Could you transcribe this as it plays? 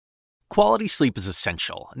Quality sleep is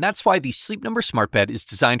essential, and that's why the Sleep Number Smart Bed is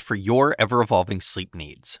designed for your ever-evolving sleep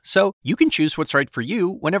needs. So you can choose what's right for you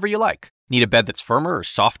whenever you like. Need a bed that's firmer or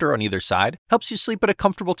softer on either side? Helps you sleep at a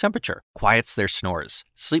comfortable temperature, quiets their snores.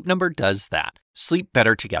 Sleep Number does that. Sleep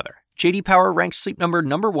better together. J.D. Power ranks Sleep Number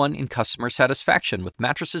 #1 in customer satisfaction with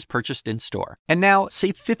mattresses purchased in-store. And now,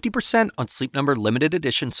 save 50% on Sleep Number limited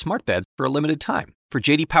edition smart beds for a limited time. For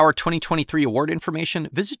J.D. Power 2023 award information,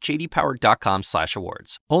 visit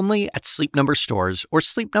jdpower.com/awards. Only at Sleep Number stores or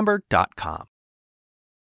sleepnumber.com.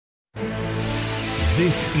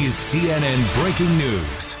 This is CNN Breaking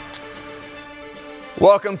News.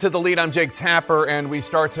 Welcome to The Lead. I'm Jake Tapper, and we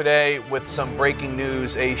start today with some breaking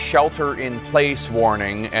news. A shelter-in-place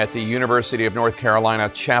warning at the University of North Carolina,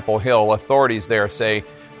 Chapel Hill. Authorities there say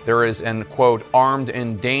there is an, quote, armed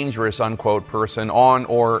and dangerous, unquote, person on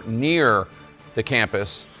or near the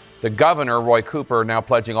campus. The governor, Roy Cooper, now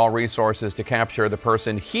pledging all resources to capture the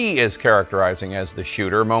person he is characterizing as the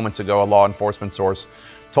shooter. Moments ago, a law enforcement source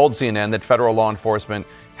told CNN that federal law enforcement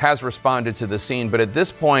has responded to the scene, but at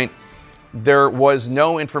this point, there was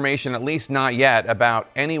no information, at least not yet, about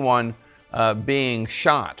anyone being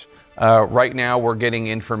shot. Right now, we're getting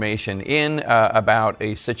information in about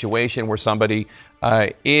a situation where somebody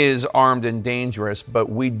is armed and dangerous, but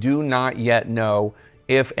we do not yet know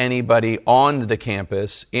if anybody on the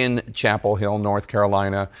campus in Chapel Hill, North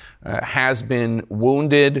Carolina, has been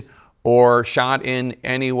wounded or shot in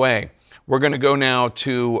any way. We're going to go now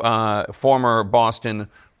to former Boston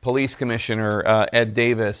Police Commissioner Ed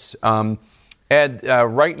Davis. Ed,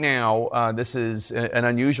 right now, this is an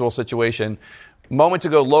unusual situation. Moments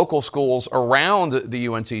ago, local schools around the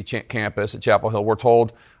UNC campus at Chapel Hill were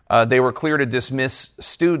told they were clear to dismiss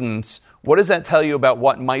students. What does that tell you about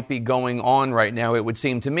what might be going on right now? It would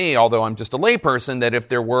seem to me, although I'm just a layperson, that if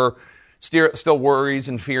there were still worries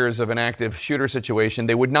and fears of an active shooter situation,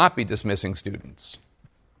 they would not be dismissing students.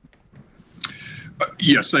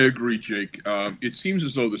 Yes, I agree, Jake. It seems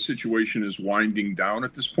as though the situation is winding down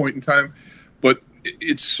at this point in time, but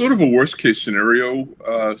it's sort of a worst-case scenario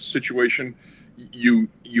situation. You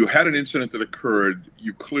had an incident that occurred.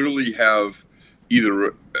 You clearly have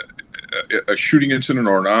either a shooting incident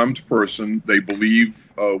or an armed person they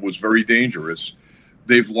believe was very dangerous.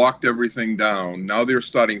 They've locked everything down. Now they're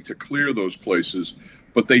starting to clear those places,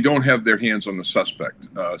 but they don't have their hands on the suspect.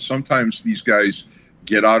 Sometimes these guys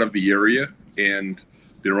get out of the area and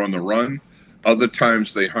they're on the run. Other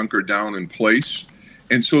times they hunker down in place.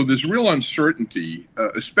 And so there's real uncertainty,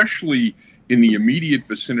 especially in the immediate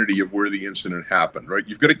vicinity of where the incident happened, right?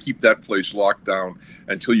 You've got to keep that place locked down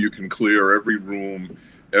until you can clear every room,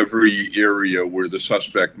 every area where the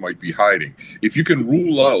suspect might be hiding. If you can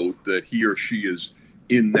rule out that he or she is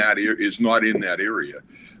not in that area,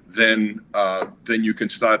 then you can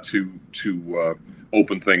start to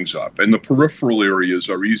open things up. And the peripheral areas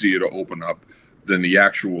are easier to open up than the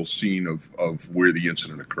actual scene of where the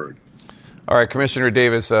incident occurred. All right, Commissioner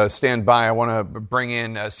Davis, stand by. I want to bring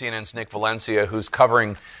in CNN's Nick Valencia, who's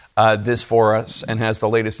covering this for us and has the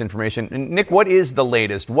latest information. Nick, what is the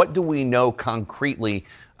latest? What do we know concretely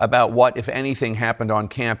about what, if anything, happened on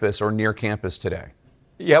campus or near campus today?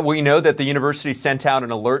 Yeah, we know that the university sent out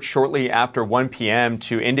an alert shortly after 1 p.m.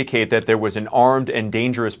 to indicate that there was an armed and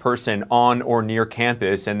dangerous person on or near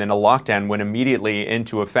campus, and then a lockdown went immediately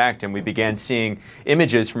into effect, and we began seeing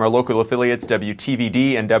images from our local affiliates,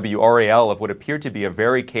 WTVD and WRAL, of what appeared to be a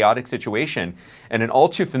very chaotic situation and an all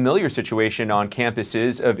too familiar situation on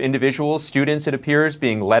campuses of individuals, students, it appears,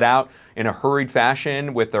 being let out in a hurried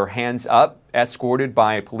fashion with their hands up, escorted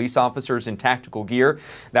by police officers in tactical gear.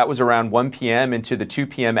 That was around 1 p.m. into the 2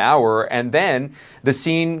 p.m. hour, and then the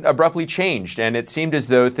scene abruptly changed, and it seemed as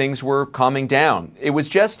though things were calming down. It was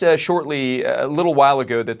just a little while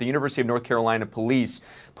ago, that the University of North Carolina police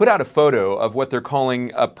put out a photo of what they're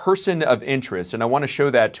calling a person of interest, and I want to show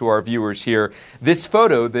that to our viewers here. This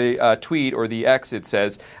photo, the tweet or the X, it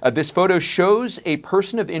says, this photo shows a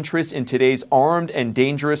person of interest in today's armed and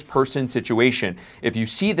dangerous person situation. If you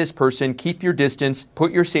see this person, keep your distance,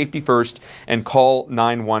 put your safety first, and call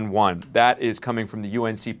 911. That is coming from the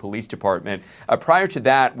UNC Police Department. Prior to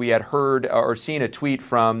that, we had heard or seen a tweet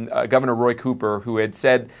from Governor Roy Cooper, who had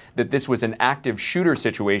said that this was an active shooter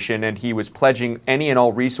situation, and he was pledging any and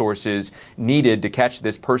all resources needed to catch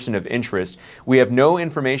this person of interest. We have no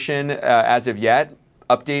information as of yet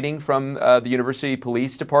updating from the University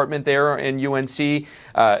Police Department there in UNC.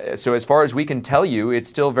 So as far as we can tell you, it's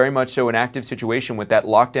still very much so an active situation with that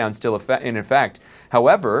lockdown still in effect.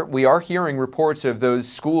 However, we are hearing reports of those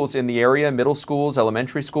schools in the area, middle schools,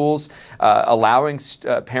 elementary schools, allowing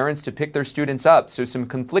parents to pick their students up. So some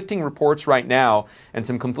conflicting reports right now and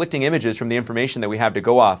some conflicting images from the information that we have to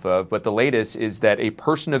go off of. But the latest is that a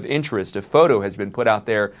person of interest, a photo has been put out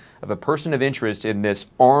there of a person of interest in this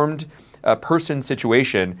armed person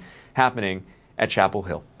situation happening at Chapel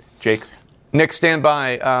Hill. Jake? Nick, stand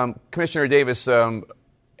by. Commissioner Davis,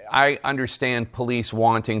 I understand police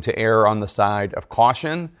wanting to err on the side of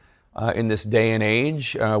caution in this day and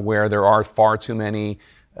age where there are far too many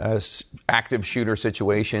active shooter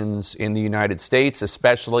situations in the United States,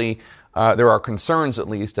 especially there are concerns, at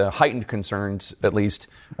least heightened concerns, at least,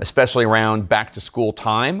 especially around back to school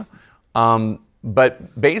time.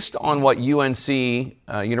 But based on what UNC,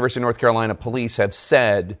 University of North Carolina police have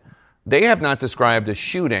said, they have not described a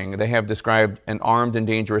shooting. They have described an armed and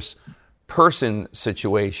dangerous person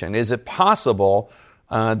situation. Is it possible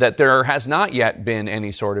that there has not yet been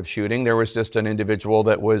any sort of shooting? There was just an individual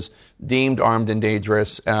that was deemed armed and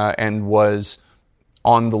dangerous and was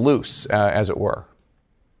on the loose, as it were.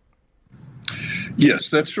 Yes,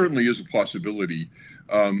 that certainly is a possibility.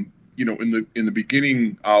 In the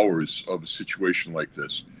beginning hours of a situation like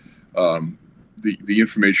this, the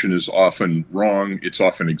information is often wrong. It's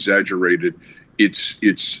often exaggerated.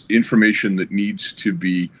 It's information that needs to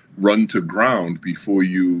be run to ground before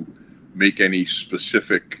you make any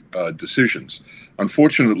specific decisions.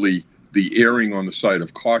 Unfortunately, the erring on the side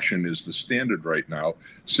of caution is the standard right now,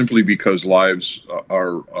 simply because lives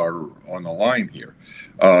are on the line here.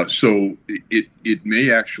 So it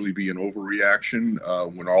may actually be an overreaction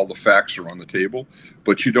when all the facts are on the table,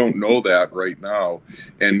 but you don't know that right now.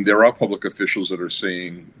 And there are public officials that are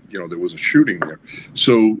saying, there was a shooting there.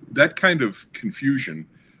 So that kind of confusion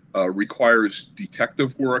requires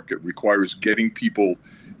detective work. It requires getting people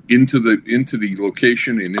into the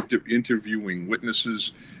location and interviewing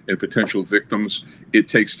witnesses and potential victims. It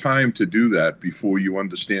takes time to do that before you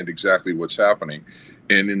understand exactly what's happening.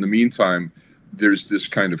 And in the meantime, there's this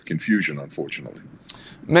kind of confusion, unfortunately.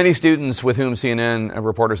 Many students with whom CNN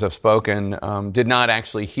reporters have spoken did not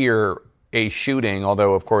actually hear a shooting,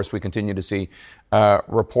 although, of course, we continue to see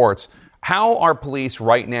reports. How are police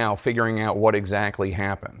right now figuring out what exactly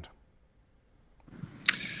happened?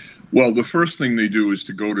 Well, the first thing they do is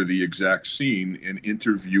to go to the exact scene and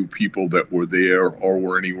interview people that were there or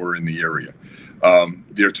were anywhere in the area.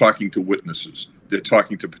 They're talking to witnesses. They're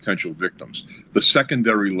talking to potential victims. The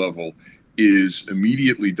secondary level is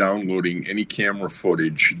immediately downloading any camera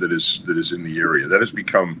footage that is in the area. That has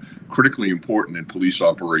become critically important in police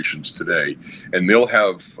operations today. And they'll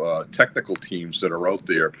have technical teams that are out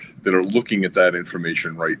there that are looking at that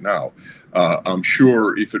information right now. I'm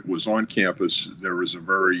sure if it was on campus, there is a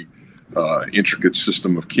very intricate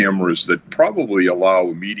system of cameras that probably allow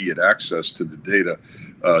immediate access to the data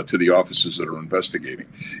to the offices that are investigating.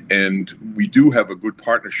 And we do have a good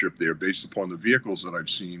partnership there based upon the vehicles that I've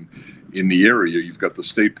seen in the area. You've got the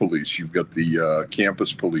state police, you've got the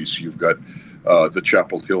campus police, you've got the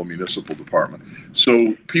Chapel Hill Municipal Department.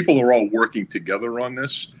 So people are all working together on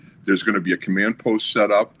this. There's going to be a command post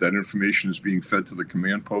set up. That information is being fed to the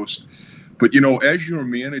command post. But, as you're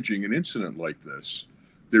managing an incident like this,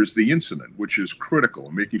 there's the incident, which is critical,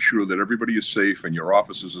 making sure that everybody is safe and your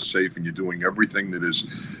offices are safe and you're doing everything that is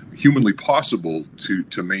humanly possible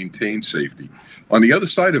to maintain safety. On the other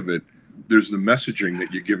side of it, there's the messaging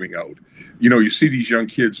that you're giving out. You see these young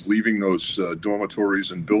kids leaving those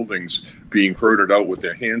dormitories and buildings being herded out with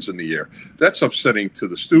their hands in the air. That's upsetting to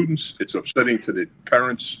the students. It's upsetting to the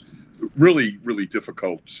parents. Really, really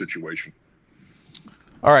difficult situation.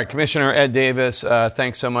 All right, Commissioner Ed Davis,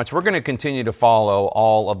 thanks so much. We're going to continue to follow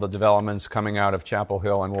all of the developments coming out of Chapel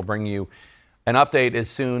Hill, and we'll bring you an update as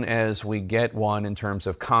soon as we get one in terms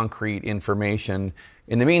of concrete information.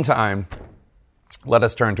 In the meantime, let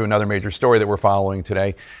us turn to another major story that we're following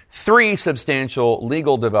today. 3 substantial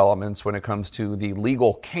legal developments when it comes to the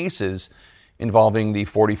legal cases involving the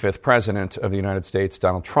 45th president of the United States,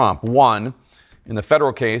 Donald Trump. One, in the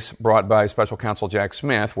federal case brought by special counsel Jack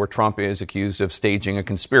Smith, where Trump is accused of staging a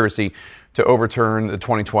conspiracy to overturn the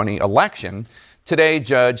 2020 election. Today,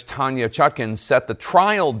 Judge Tanya Chutkan set the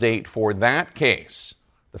trial date for that case,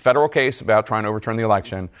 the federal case about trying to overturn the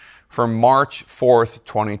election, for March 4th,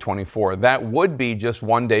 2024. That would be just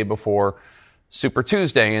one day before Super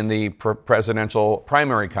Tuesday in the presidential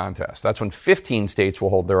primary contest. That's when 15 states will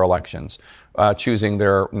hold their elections, choosing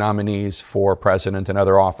their nominees for president and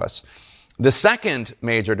other office. The second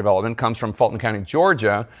major development comes from Fulton County,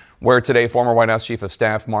 Georgia, where today former White House Chief of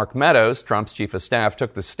Staff Mark Meadows, Trump's chief of staff,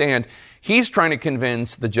 took the stand. He's trying to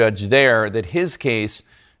convince the judge there that his case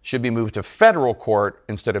should be moved to federal court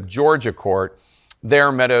instead of Georgia court.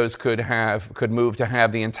 There, Meadows could move to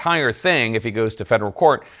have the entire thing, if he goes to federal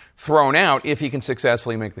court, thrown out if he can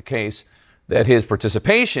successfully make the case that his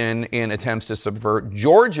participation in attempts to subvert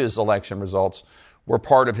Georgia's election results were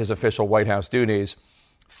part of his official White House duties.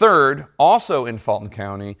 Third, also in Fulton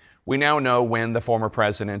County, we now know when the former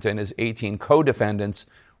president and his 18 co-defendants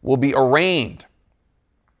will be arraigned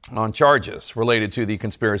on charges related to the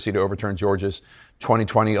conspiracy to overturn Georgia's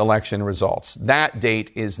 2020 election results. That date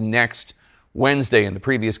is next Wednesday. In the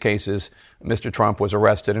previous cases, Mr. Trump was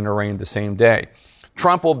arrested and arraigned the same day.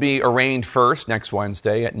 Trump will be arraigned first next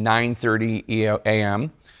Wednesday at 9:30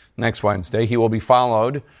 a.m. next Wednesday. He will be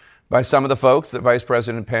followed by some of the folks that Vice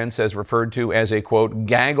President Pence has referred to as a, quote,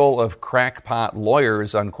 gaggle of crackpot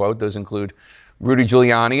lawyers, unquote. Those include Rudy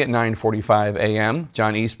Giuliani at 9:45 a.m.,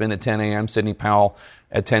 John Eastman at 10 a.m., Sidney Powell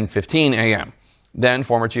at 10:15 a.m. Then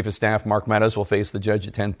former Chief of Staff Mark Meadows will face the judge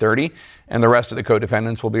at 10:30, and the rest of the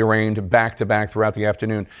co-defendants will be arraigned back-to-back throughout the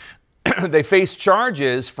afternoon. They face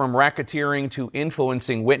charges from racketeering to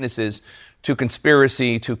influencing witnesses to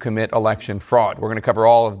conspiracy to commit election fraud. We're going to cover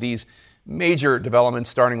all of these major developments,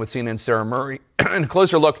 starting with CNN's Sarah Murray, and a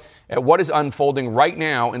closer look at what is unfolding right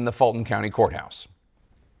now in the Fulton County Courthouse.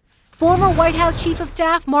 Former White House Chief of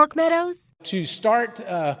Staff Mark Meadows. To start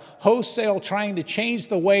wholesale trying to change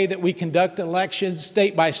the way that we conduct elections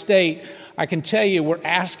state by state, I can tell you we're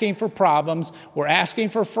asking for problems, we're asking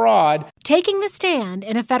for fraud. Taking the stand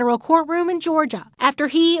in a federal courtroom in Georgia after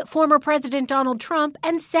he, former President Donald Trump,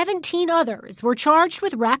 and 17 others were charged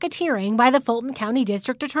with racketeering by the Fulton County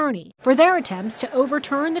District Attorney for their attempts to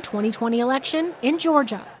overturn the 2020 election in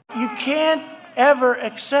Georgia. You can't ever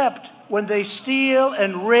accept when they steal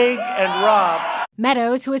and rig and rob.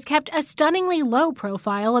 Meadows, who has kept a stunningly low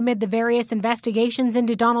profile amid the various investigations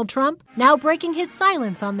into Donald Trump, now breaking his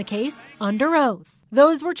silence on the case under oath.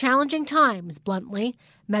 Those were challenging times, bluntly,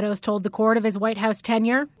 Meadows told the court of his White House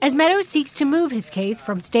tenure. As Meadows seeks to move his case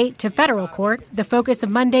from state to federal court, the focus of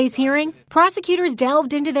Monday's hearing, prosecutors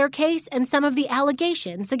delved into their case and some of the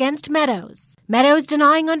allegations against Meadows. Meadows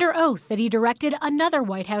denying under oath that he directed another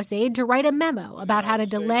White House aide to write a memo about how to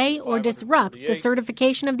delay or disrupt the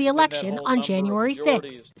certification of the election on January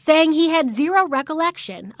 6th, saying he had zero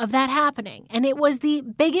recollection of that happening, and it was the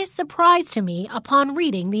biggest surprise to me upon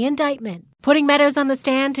reading the indictment. Putting Meadows on the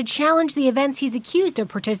stand to challenge the events he's accused of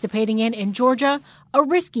participating in Georgia, a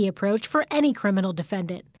risky approach for any criminal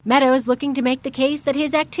defendant. Meadows looking to make the case that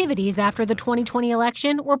his activities after the 2020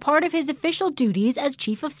 election were part of his official duties as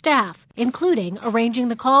Chief of Staff, including arranging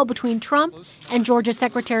the call between Trump and Georgia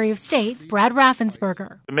Secretary of State Brad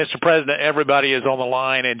Raffensperger. Mr. President, everybody is on the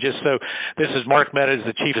line, and just so this is Mark Meadows,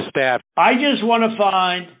 the Chief of Staff. I just want to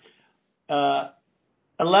find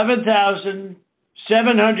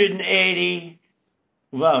 11,780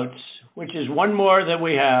 votes, which is one more than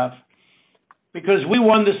we have, because we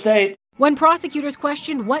won the state. When prosecutors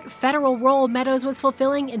questioned what federal role Meadows was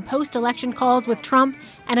fulfilling in post-election calls with Trump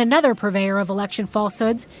and another purveyor of election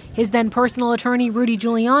falsehoods, his then personal attorney Rudy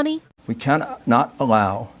Giuliani. We cannot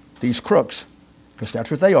allow these crooks, because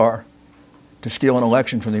that's what they are, to steal an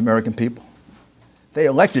election from the American people. They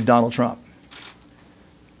elected Donald Trump.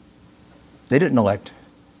 They didn't elect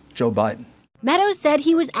Joe Biden. Meadows said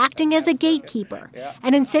he was acting as a gatekeeper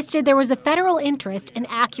and insisted there was a federal interest in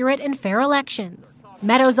accurate and fair elections.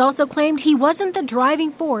 Meadows also claimed he wasn't the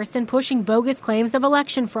driving force in pushing bogus claims of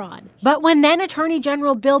election fraud. But when then Attorney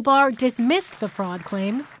General Bill Barr dismissed the fraud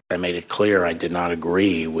claims, I made it clear I did not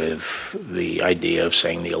agree with the idea of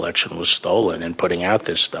saying the election was stolen and putting out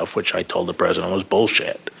this stuff, which I told the president was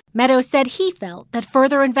bullshit. Meadows said he felt that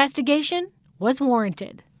further investigation was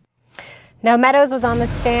warranted. Now, Meadows was on the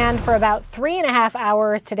stand for about 3.5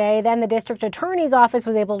 hours today. Then the district attorney's office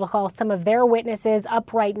was able to call some of their witnesses.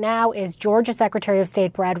 Up right now is Georgia Secretary of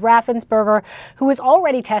State Brad Raffensperger, who has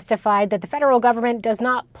already testified that the federal government does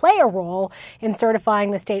not play a role in certifying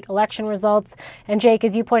the state election results. And Jake,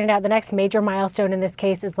 as you pointed out, the next major milestone in this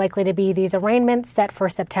case is likely to be these arraignments set for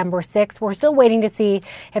September 6th. We're still waiting to see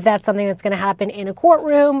if that's something that's going to happen in a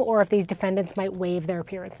courtroom or if these defendants might waive their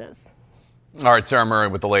appearances. All right, Sarah Murray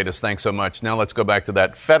with the latest. Thanks so much. Now let's go back to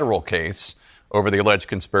that federal case over the alleged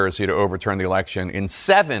conspiracy to overturn the election in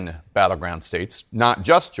 7 battleground states, not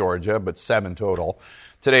just Georgia, but 7 total.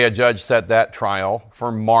 Today, a judge set that trial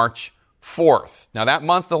for March 4th. Now, that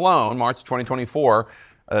month alone, March 2024,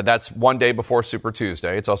 that's one day before Super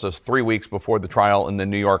Tuesday. It's also 3 weeks before the trial in the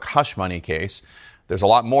New York hush money case. there's a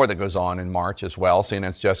lot more that goes on in March as well.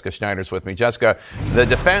 CNN's Jessica Schneider's with me. Jessica, the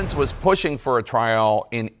defense was pushing for a trial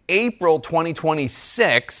in April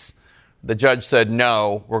 2026. The judge said,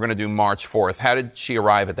 no, we're going to do March 4th. How did she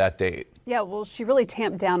arrive at that date? Yeah, well, she really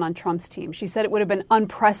tamped down on Trump's team. She said it would have been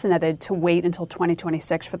unprecedented to wait until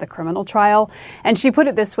 2026 for the criminal trial. And she put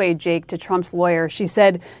it this way, Jake, to Trump's lawyer. She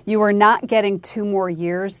said, you are not getting 2 more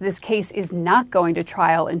years. This case is not going to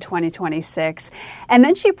trial in 2026. And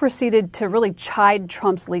then she proceeded to really chide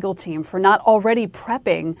Trump's legal team for not already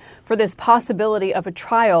prepping for this possibility of a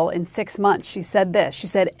trial in 6 months. She said this. She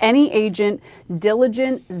said, any agent,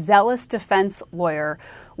 diligent, zealous defense lawyer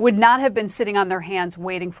would not have been sitting on their hands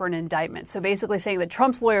waiting for an indictment. So basically saying that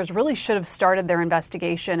Trump's lawyers really should have started their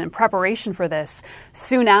investigation and preparation for this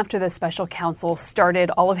soon after the special counsel started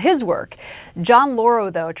all of his work. John Lauro,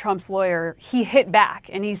 though, Trump's lawyer, he hit back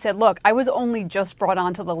and he said, look, I was only just brought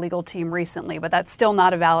onto the legal team recently, but that's still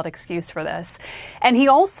not a valid excuse for this. And he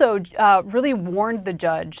also really warned the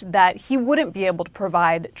judge that he wouldn't be able to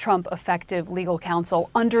provide Trump effective legal counsel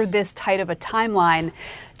under this tight of a timeline.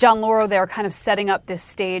 John Lauro there kind of setting up this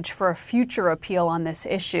stage for a future appeal on this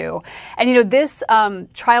issue. And, you know, this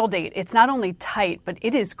trial date, it's not only tight, but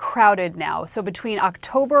it is crowded now. So between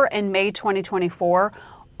October and May 2024,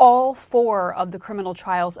 all 4 of the criminal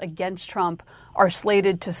trials against Trump are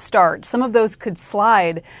slated to start. Some of those could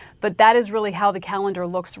slide, but that is really how the calendar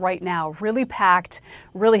looks right now. Really packed,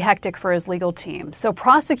 really hectic for his legal team. So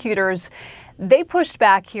prosecutors, they pushed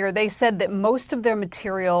back here. They said that most of their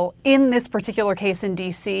material in this particular case in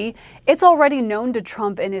D.C., it's already known to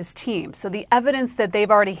Trump and his team. So the evidence that they've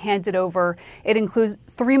already handed over, it includes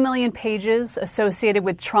 3 million pages associated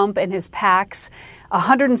with Trump and his PACs,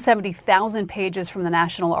 170,000 pages from the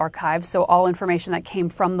National Archives, so all information that came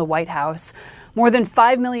from the White House, more than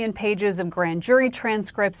 5 million pages of grand jury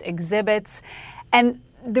transcripts, exhibits, and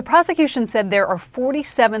the prosecution said there are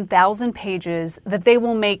 47,000 pages that they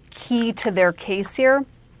will make key to their case here.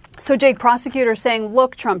 So, Jake, prosecutors saying,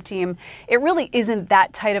 look, Trump team, it really isn't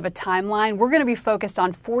that tight of a timeline. We're going to be focused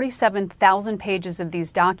on 47,000 pages of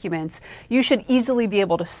these documents. You should easily be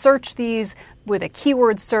able to search these with a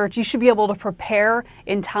keyword search. You should be able to prepare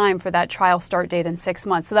in time for that trial start date in 6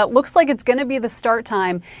 months. So that looks like it's going to be the start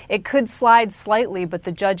time. It could slide slightly, but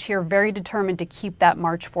the judge here very determined to keep that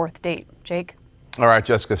March 4th date. Jake? All right,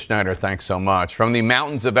 Jessica Schneider, thanks so much. From the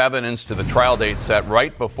mountains of evidence to the trial date set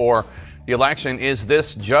right before the election, is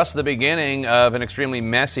this just the beginning of an extremely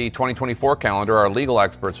messy 2024 calendar? Our legal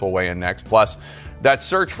experts will weigh in next. Plus, that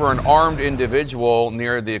search for an armed individual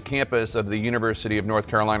near the campus of the University of North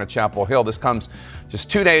Carolina, Chapel Hill. This comes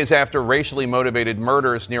just 2 days after racially motivated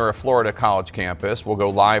murders near a Florida college campus. We'll go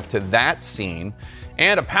live to that scene.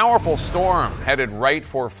 And a powerful storm headed right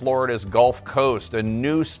for Florida's Gulf Coast. A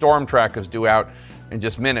new storm track is due out in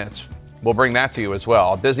just minutes. We'll bring that to you as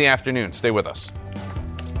well. A busy afternoon. Stay with us.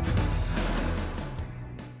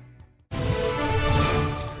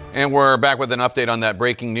 And we're back with an update on that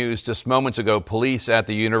breaking news. Just moments ago, police at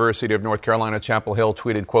the University of North Carolina, Chapel Hill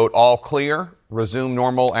tweeted, quote, all clear, resume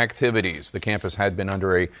normal activities. The campus had been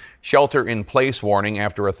under a shelter-in-place warning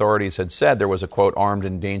after authorities had said there was a, quote, armed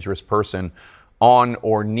and dangerous person on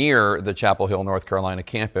or near the Chapel Hill, North Carolina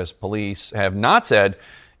campus. Police have not said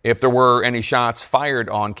if there were any shots fired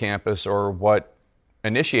on campus or what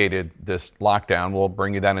initiated this lockdown. We'll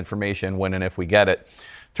bring you that information when and if we get it.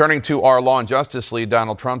 Turning to our Law and Justice lead,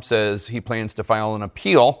 Donald Trump says he plans to file an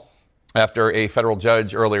appeal after a federal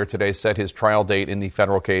judge earlier today set his trial date in the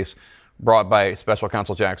federal case brought by special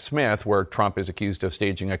counsel Jack Smith, where Trump is accused of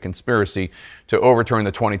staging a conspiracy to overturn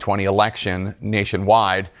the 2020 election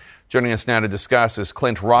nationwide. Joining us now to discuss is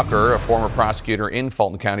Clint Rucker, a former prosecutor in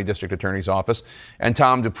Fulton County District Attorney's Office, and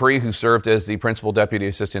Tom Dupree, who served as the Principal Deputy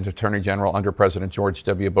Assistant Attorney General under President George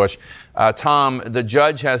W. Bush. Tom, the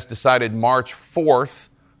judge has decided March 4th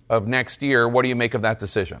of next year. What do you make of that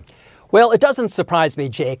decision? Well, it doesn't surprise me,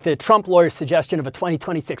 Jake. The Trump lawyer's suggestion of a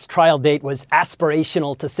 2026 trial date was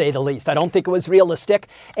aspirational, to say the least. I don't think it was realistic.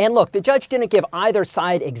 And look, the judge didn't give either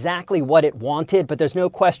side exactly what it wanted, but there's no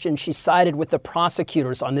question she sided with the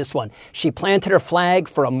prosecutors on this one. She planted her flag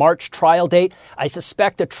for a March trial date. I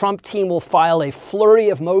suspect the Trump team will file a flurry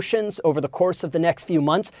of motions over the course of the next few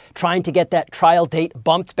months, trying to get that trial date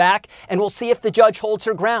bumped back. And we'll see if the judge holds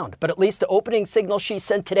her ground. But at least the opening signal she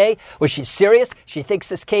sent today was she's serious. She thinks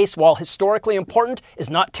this case, while historically important, is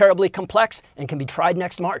not terribly complex and can be tried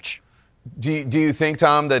next March. Do you think,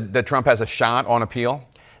 Tom, that Trump has a shot on appeal?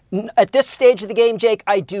 At this stage of the game, Jake,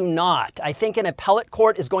 I do not. I think an appellate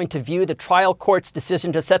court is going to view the trial court's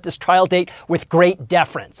decision to set this trial date with great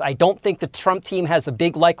deference. I don't think the Trump team has a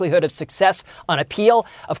big likelihood of success on appeal.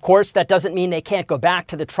 Of course, that doesn't mean they can't go back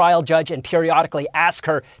to the trial judge and periodically ask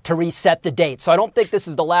her to reset the date. So I don't think this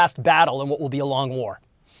is the last battle in what will be a long war.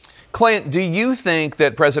 Clint, do you think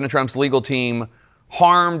that President Trump's legal team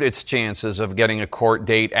harmed its chances of getting a court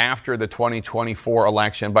date after the 2024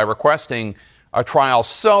 election by requesting a trial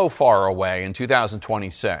so far away in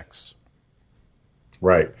 2026?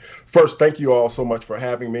 Right. First, thank you all so much for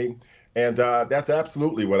having me. And that's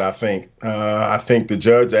absolutely what I think. I think the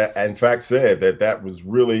judge, in fact, said that was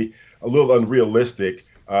really a little unrealistic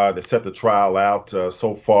to set the trial out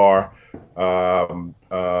so far from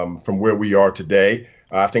where we are today.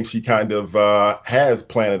 I think she kind of has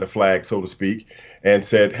planted a flag, so to speak, and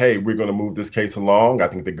said, hey, we're going to move this case along. I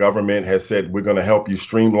think the government has said we're going to help you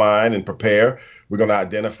streamline and prepare. We're going to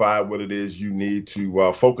identify what it is you need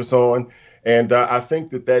to focus on. And I think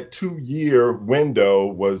that 2-year window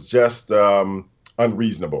was just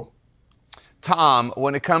unreasonable. Tom,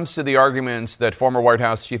 when it comes to the arguments that former White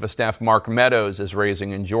House Chief of Staff Mark Meadows is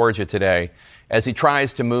raising in Georgia today, as he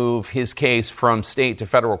tries to move his case from state to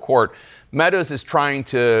federal court, Meadows is trying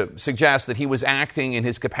to suggest that he was acting in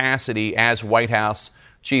his capacity as White House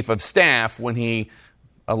Chief of Staff when he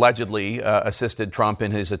allegedly assisted Trump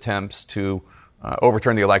in his attempts to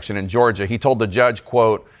overturn the election in Georgia. He told the judge,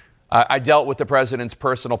 quote, I dealt with the president's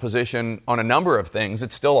personal position on a number of things.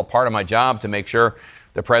 It's still a part of my job to make sure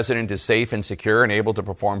the president is safe and secure and able to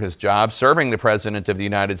perform his job. Serving the president of the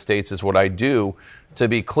United States is what I do, to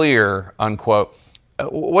be clear, unquote.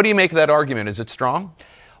 What do you make of that argument? Is it strong?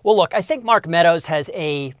 Well, look, I think Mark Meadows has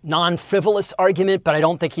a non-frivolous argument, but I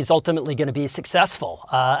don't think he's ultimately going to be successful.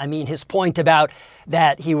 His point about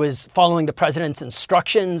that he was following the president's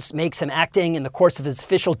instructions makes him acting in the course of his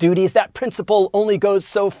official duties. That principle only goes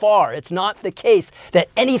so far. It's not the case that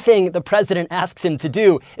anything the president asks him to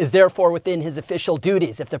do is therefore within his official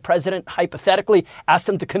duties. If the president hypothetically asked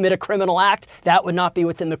him to commit a criminal act, that would not be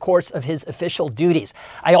within the course of his official duties.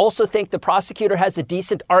 I also think the prosecutor has a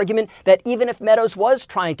decent argument that even if Meadows was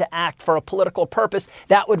trying to act for a political purpose,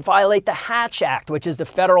 that would violate the Hatch Act, which is the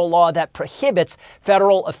federal law that prohibits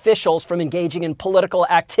federal officials from engaging in political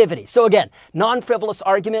activity. So again, non-frivolous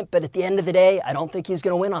argument, but at the end of the day, I don't think he's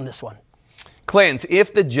going to win on this one. Clint,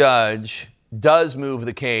 if the judge does move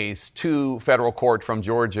the case to federal court from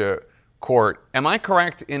Georgia court, am I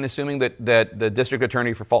correct in assuming that the district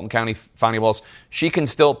attorney for Fulton County, Fani Willis, she can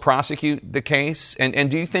still prosecute the case? And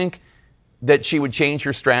do you think that she would change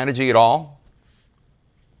her strategy at all?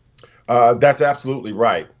 That's absolutely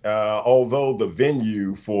right. Although the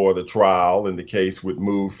venue for the trial in the case would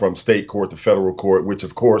move from state court to federal court, which,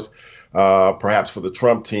 of course, perhaps for the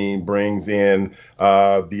Trump team brings in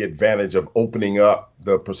the advantage of opening up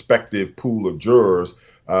the prospective pool of jurors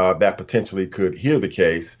that potentially could hear the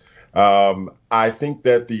case. I think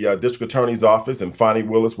that the district attorney's office and Fani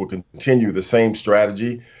Willis will continue the same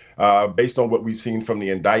strategy based on what we've seen from the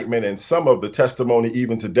indictment and some of the testimony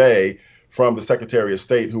even today from the Secretary of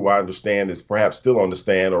State, who I understand is perhaps still on the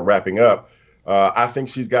stand or wrapping up. I think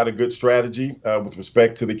she's got a good strategy with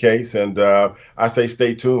respect to the case. And I say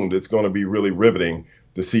stay tuned. It's going to be really riveting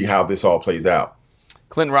to see how this all plays out.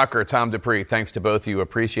 Clint Rucker, Tom Dupree, thanks to both of you.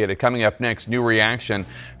 Appreciate it. Coming up next, new reaction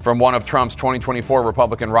from one of Trump's 2024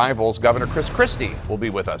 Republican rivals. Governor Chris Christie will be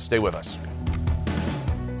with us. Stay with us.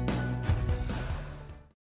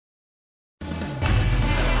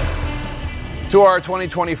 To our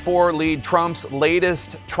 2024 lead, Trump's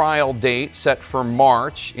latest trial date set for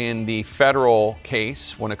March in the federal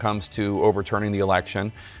case when it comes to overturning the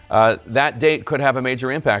election. That date could have a major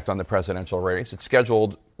impact on the presidential race. It's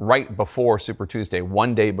scheduled right before Super Tuesday,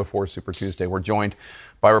 one day before Super Tuesday. We're joined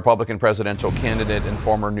by Republican presidential candidate and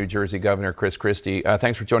former New Jersey Governor Chris Christie.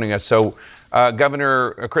 Thanks for joining us. So,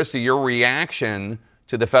 Governor Christie, your reaction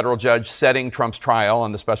to the federal judge setting Trump's trial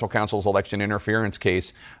on the special counsel's election interference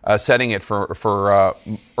case, setting it for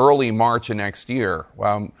early March of next year.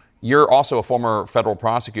 You're also a former federal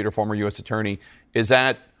prosecutor, former U.S. attorney. Is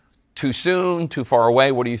that too soon, too far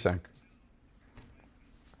away? What do you think?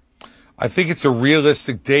 I think it's a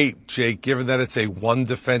realistic date, Jake, given that it's a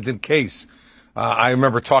one-defendant case. I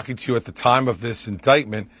remember talking to you at the time of this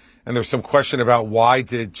indictment, and there's some question about why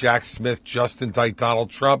did Jack Smith just indict Donald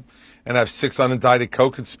Trump and have 6 unindicted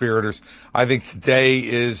co-conspirators. I think today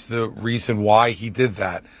is the reason why he did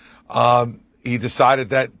that. He decided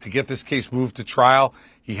that to get this case moved to trial,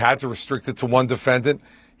 he had to restrict it to one defendant.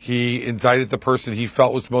 He indicted the person he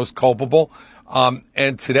felt was most culpable.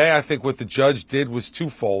 And today, I think what the judge did was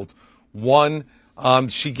twofold. One,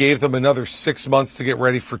 She gave them another 6 months to get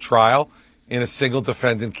ready for trial in a single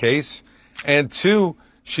defendant case. And 2,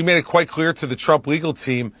 she made it quite clear to the Trump legal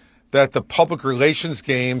team that the public relations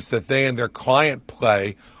games that they and their client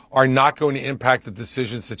play are not going to impact the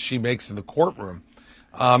decisions that she makes in the courtroom.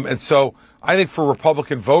 And so I think for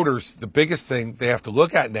Republican voters, the biggest thing they have to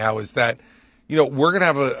look at now is that, we're going to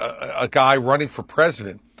have a guy running for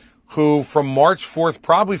president who from March 4th,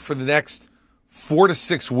 probably for the next 4 to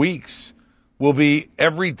 6 weeks, will be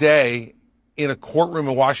every day in a courtroom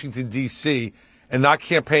in Washington, D.C., and not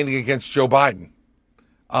campaigning against Joe Biden.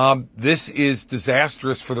 This is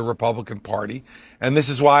disastrous for the Republican Party. And this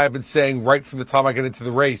is why I've been saying right from the time I got into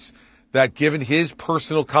the race that given his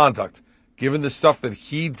personal conduct, given the stuff that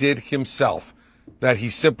he did himself, that he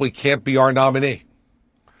simply can't be our nominee.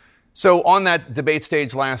 So on that debate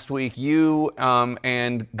stage last week, you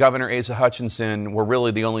and Governor Asa Hutchinson were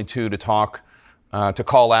really the only two to talk, to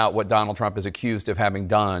call out what Donald Trump is accused of having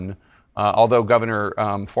done. Although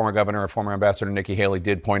former Ambassador Nikki Haley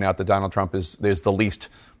did point out that Donald Trump is the least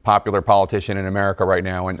popular politician in America right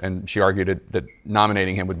now, and she argued that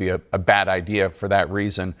nominating him would be a bad idea for that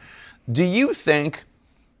reason. Do you think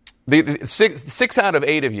the 6 out of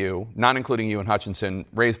 8 of you, not including you and Hutchinson,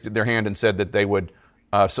 raised their hand and said that they would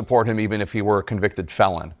support him even if he were a convicted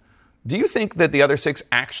felon? Do you think that the other 6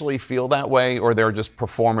 actually feel that way, or they're just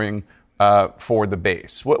performing for the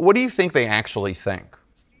base? What do you think they actually think?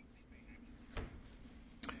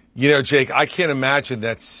 Jake, I can't imagine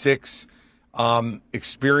that 6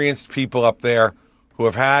 experienced people up there who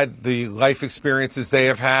have had the life experiences they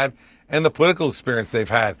have had and the political experience they've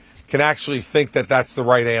had can actually think that that's the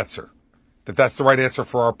right answer, that that's the right answer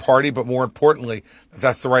for our party, but more importantly, that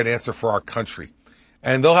that's the right answer for our country.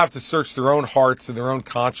 And they'll have to search their own hearts and their own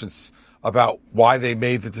conscience about why they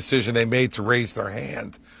made the decision they made to raise their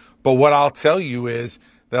hand. But what I'll tell you is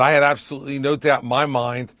that I had absolutely no doubt in my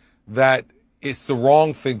mind that it's the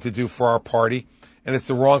wrong thing to do for our party, and it's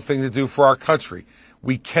the wrong thing to do for our country.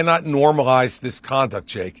 We cannot normalize this conduct,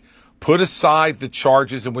 Jake. Put aside the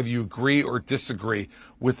charges and whether you agree or disagree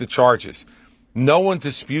with the charges. No one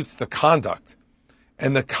disputes the conduct.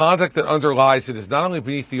 And the conduct that underlies it is not only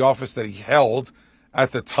beneath the office that he held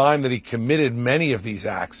at the time that he committed many of these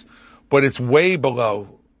acts, but it's way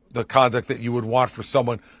below the conduct that you would want for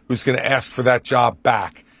someone who's going to ask for that job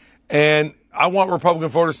back. And I want Republican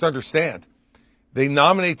voters to understand. They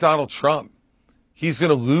nominate Donald Trump. He's going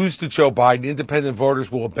to lose to Joe Biden. Independent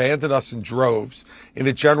voters will abandon us in droves in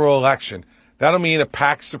a general election. That'll mean a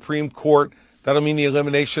packed Supreme Court. That'll mean the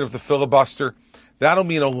elimination of the filibuster. That'll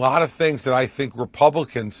mean a lot of things that I think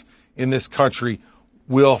Republicans in this country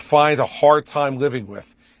will find a hard time living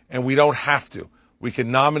with. And we don't have to. We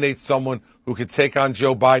can nominate someone who could take on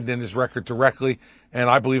Joe Biden and his record directly. And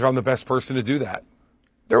I believe I'm the best person to do that.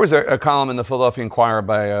 There was a column in the Philadelphia Inquirer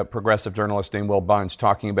by a progressive journalist named Will Bunch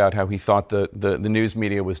talking about how he thought the news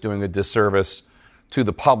media was doing a disservice to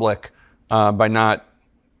the public by not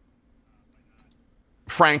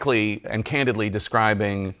frankly and candidly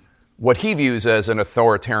describing what he views as an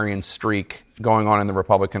authoritarian streak going on in the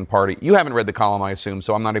Republican Party. You haven't read the column, I assume,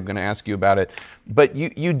 so I'm not even going to ask you about it. But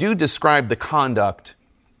you do describe the conduct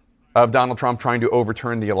of Donald Trump trying to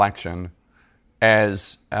overturn the election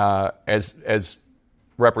as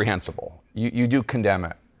reprehensible. You do condemn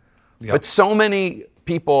it. Yep. But so many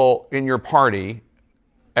people in your party,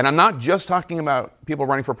 and I'm not just talking about people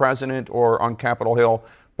running for president or on Capitol Hill,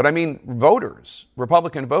 but I mean voters,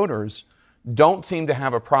 Republican voters, don't seem to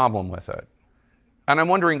have a problem with it. And I'm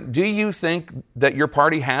wondering, do you think that your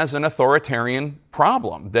party has an authoritarian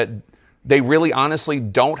problem, that they really honestly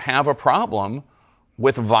don't have a problem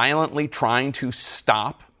with violently trying to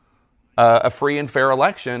stop a free and fair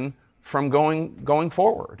election from going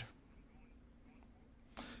forward?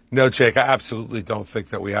 No, Jake, I absolutely don't think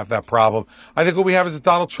that we have that problem. I think what we have is a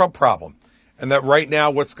Donald Trump problem. And that right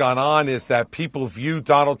now what's gone on is that people view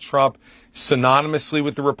Donald Trump synonymously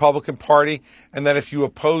with the Republican Party, and that if you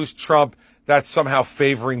oppose Trump, that's somehow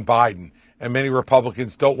favoring Biden. And many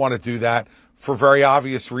Republicans don't want to do that for very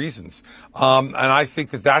obvious reasons. And I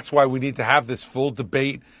think that that's why we need to have this full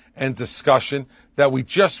debate and discussion that we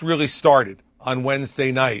just really started on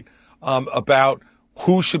Wednesday night about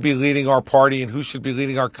who should be leading our party and who should be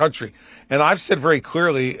leading our country. And I've said very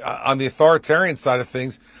clearly on the authoritarian side of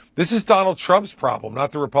things, this is Donald Trump's problem,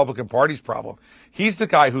 not the Republican Party's problem. He's the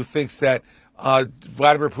guy who thinks that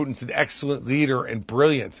Vladimir Putin's an excellent leader and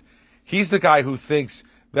brilliant. He's the guy who thinks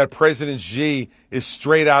that President Xi is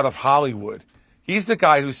straight out of Hollywood. He's the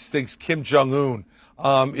guy who thinks Kim Jong-un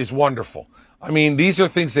is wonderful. I mean, these are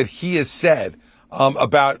things that he has said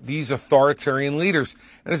about these authoritarian leaders.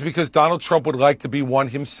 And it's because Donald Trump would like to be one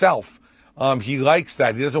himself. He likes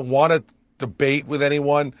that. He doesn't want to debate with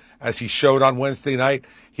anyone, as he showed on Wednesday night.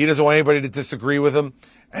 He doesn't want anybody to disagree with him.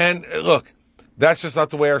 And look, that's just not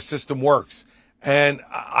the way our system works. And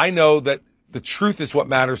I know that the truth is what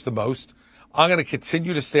matters the most. I'm going to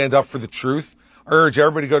continue to stand up for the truth. I urge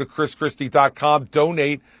everybody to go to chrischristie.com,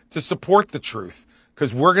 donate to support the truth,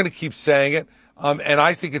 because we're going to keep saying it. And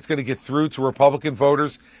I think it's going to get through to Republican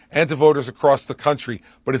voters and to voters across the country.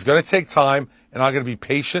 But it's going to take time, and I'm going to be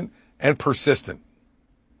patient and persistent.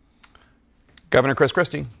 Governor Chris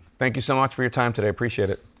Christie, thank you so much for your time today. Appreciate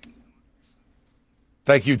it.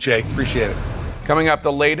 Thank you, Jake. Appreciate it. Coming up,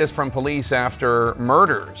 the latest from police after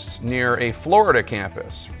murders near a Florida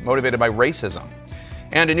campus motivated by racism.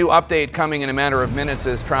 And a new update coming in a matter of minutes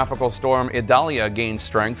as Tropical Storm Idalia gains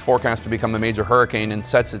strength, forecast to become a major hurricane, and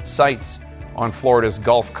sets its sights on Florida's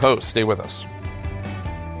Gulf Coast. Stay with us.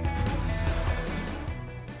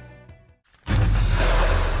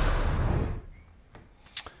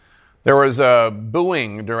 There was a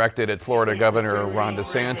booing directed at Florida Governor Ron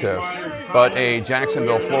DeSantis, but a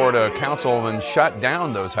Jacksonville, Florida councilwoman shut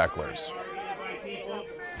down those hecklers.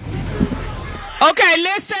 Okay,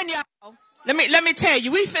 listen, y'all. Let me tell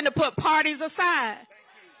you, we finna put parties aside,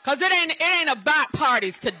 cause it ain't about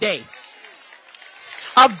parties today.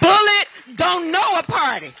 A bullet don't know a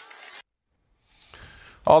party.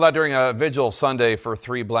 All that during a vigil Sunday for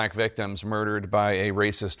 3 black victims murdered by a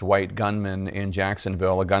racist white gunman in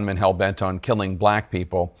Jacksonville, a gunman hell-bent on killing black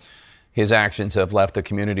people. His actions have left the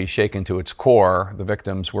community shaken to its core. The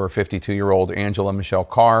victims were 52-year-old Angela Michelle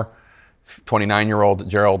Carr, 29-year-old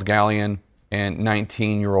Gerald Gallion, and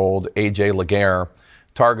 19-year-old A.J. Laguerre,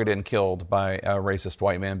 targeted and killed by a racist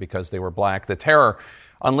white man because they were black. The terror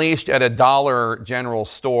unleashed at a Dollar General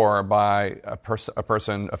store by a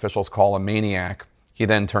person officials call a maniac. He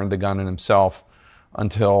then turned the gun on himself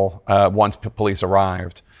until once police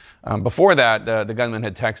arrived. Before that, the gunman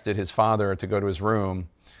had texted his father to go to his room,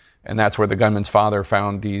 and that's where the gunman's father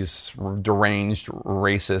found these deranged,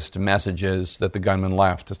 racist messages that the gunman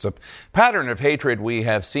left. It's a pattern of hatred we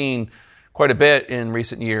have seen quite a bit in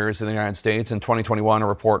recent years in the United States. In 2021, a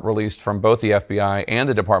report released from both the FBI and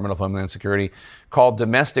the Department of Homeland Security called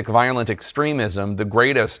Domestic Violent Extremism, the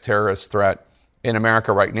greatest terrorist threat in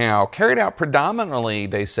America right now, carried out predominantly,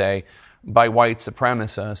 they say, by white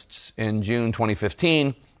supremacists. In June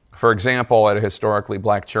 2015, for example, at a historically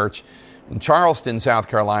black church in Charleston, South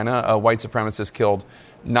Carolina, a white supremacist killed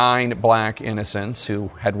 9 black innocents who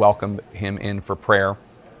had welcomed him in for prayer.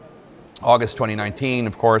 August 2019,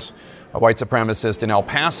 of course, a white supremacist in El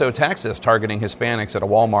Paso, Texas, targeting Hispanics at a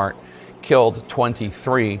Walmart, killed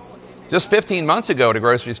 23. Just 15 months ago at a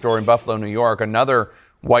grocery store in Buffalo, New York, another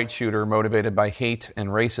white shooter motivated by hate and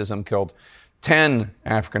racism killed 10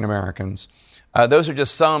 African Americans. Those are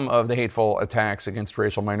just some of the hateful attacks against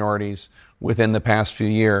racial minorities within the past few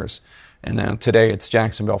years. And now today it's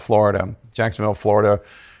Jacksonville, Florida. Jacksonville, Florida,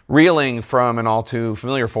 reeling from an all too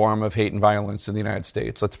familiar form of hate and violence in the United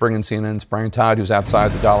States. Let's bring in CNN's Brian Todd, who's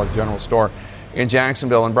outside the Dollar General store in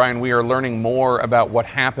Jacksonville. And Brian, we are learning more about what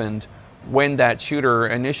happened when that shooter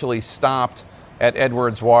initially stopped at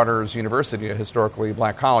Edwards Waters University, a historically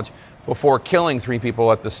black college, before killing 3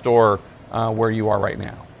 people at the store where you are right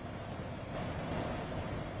now.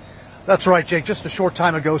 That's right, Jake. Just a short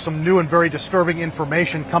time ago, some new and very disturbing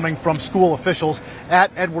information coming from school officials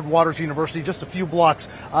at Edward Waters University, just a few blocks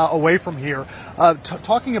away from here,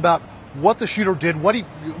 talking about what the shooter did, what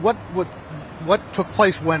took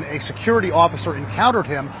place when a security officer encountered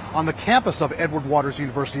him on the campus of Edward Waters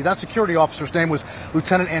University. That security officer's name was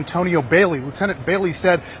Lieutenant Antonio Bailey. Lieutenant Bailey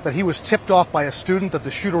said that he was tipped off by a student that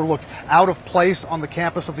the shooter looked out of place on the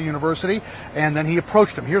campus of the university, and then he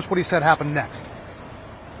approached him. Here's what he said happened next.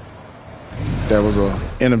 There was an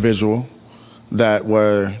individual that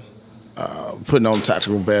were putting on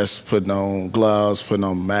tactical vests, putting on gloves, putting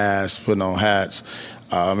on masks, putting on hats,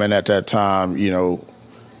 and at that time,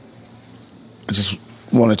 I just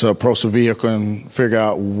wanted to approach the vehicle and figure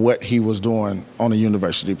out what he was doing on the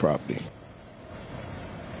university property.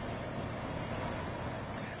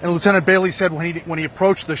 And Lieutenant Bailey said when he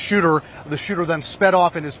approached the shooter then sped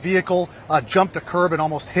off in his vehicle, jumped a curb, and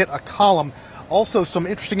almost hit a column. Also, some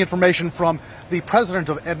interesting information from the president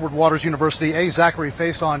of Edward Waters University, A. Zachary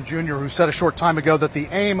Faison Jr., who said a short time ago that the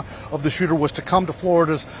aim of the shooter was to come to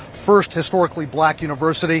Florida's first historically black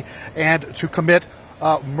university and to commit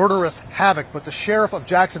murderous havoc. But the sheriff of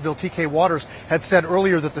Jacksonville, T.K. Waters, had said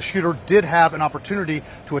earlier that the shooter did have an opportunity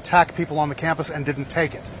to attack people on the campus and didn't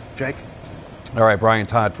take it. Jake? All right, Brian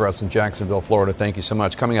Todd for us in Jacksonville, Florida. Thank you so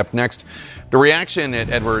much. Coming up next, the reaction at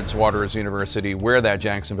Edwards Waters University, where that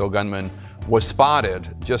Jacksonville gunman was spotted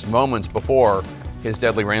just moments before his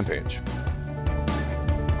deadly rampage.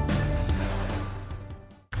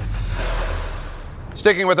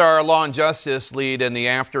 Sticking with our law and justice lead in the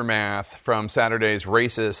aftermath from Saturday's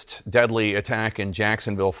racist, deadly attack in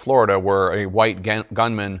Jacksonville, Florida, where a white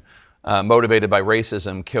gunman motivated by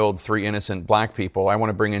racism killed 3 innocent black people. I want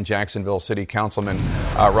to bring in Jacksonville City Councilman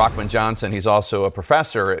Rockman Johnson. He's also a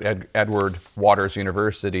professor at Edward Waters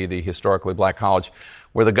University, the historically black college,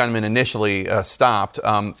 where the gunman initially stopped.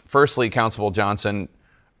 Firstly, Councilman Johnson,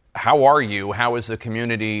 how are you? How is the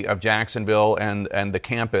community of Jacksonville and the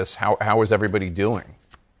campus? How is everybody doing?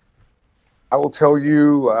 I will tell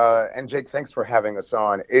you, and Jake, thanks for having us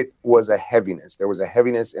on. It was a heaviness. There was a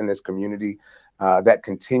heaviness in this community that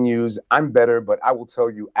continues. I'm better, but I will tell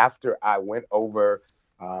you, after I went over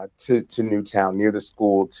to Newtown near the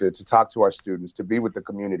school to talk to our students, to be with the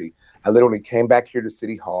community, I literally came back here to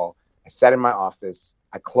City Hall. I sat in my office,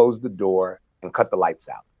 I closed the door and cut the lights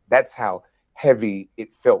out. That's how heavy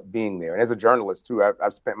it felt being there. And as a journalist too,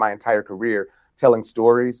 I've spent my entire career telling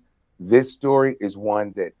stories. This story is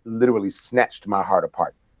one that literally snatched my heart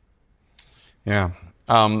apart. Yeah.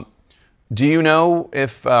 Do you know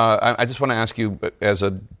if, I just want to ask you as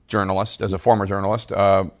a journalist, as a former journalist,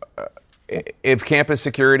 if campus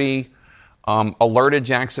security alerted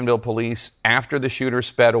Jacksonville police after the shooter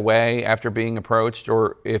sped away, after being approached,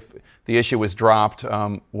 or if the issue was dropped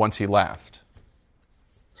once he left?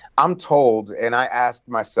 I'm told, and I asked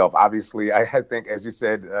myself, obviously, I think, as you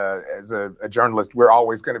said, as a journalist, we're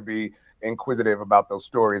always going to be inquisitive about those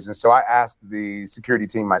stories. And so I asked the security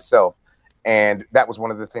team myself, and that was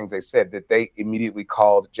one of the things they said, that they immediately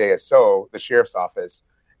called JSO, the sheriff's office,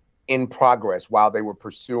 in progress while they were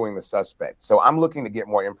pursuing the suspect. So I'm looking to get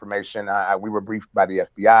more information. We were briefed by the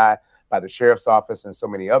FBI, by the sheriff's office, and so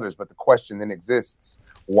many others. But the question then exists,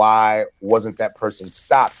 why wasn't that person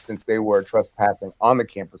stopped since they were trespassing on the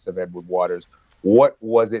campus of Edward Waters? What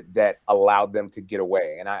was it that allowed them to get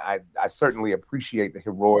away? And I certainly appreciate the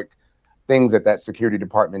heroic things that security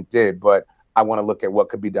department did, but I want to look at what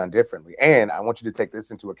could be done differently. And I want you to take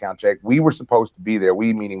this into account, Jake. We were supposed to be there,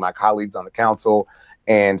 we meaning my colleagues on the council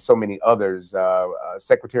and so many others.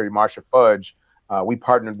 Secretary Marsha Fudge, we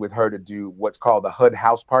partnered with her to do what's called the HUD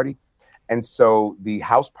House Party. And so the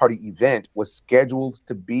house party event was scheduled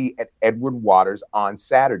to be at Edward Waters on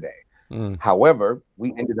Saturday. However,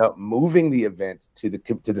 we ended up moving the event to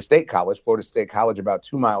the State College, Florida State College, about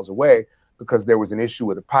 2 miles away, because there was an issue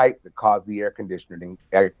with a pipe that caused the air conditioning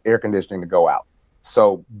to go out.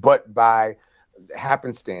 So, but by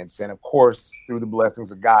happenstance, and of course, through the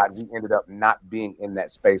blessings of God, we ended up not being in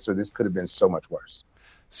that space, or this could have been so much worse.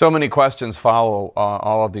 So many questions follow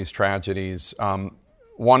all of these tragedies.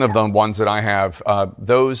 One of the ones that I have,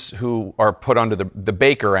 those who are put under the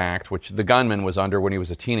Baker Act, which the gunman was under when he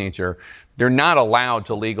was a teenager, they're not allowed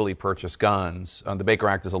to legally purchase guns. The Baker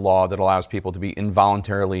Act is a law that allows people to be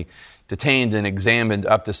involuntarily detained and examined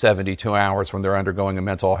up to 72 hours when they're undergoing a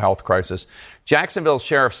mental health crisis. Jacksonville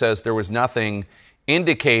sheriff says there was nothing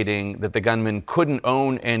indicating that the gunman couldn't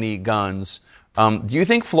own any guns. Do you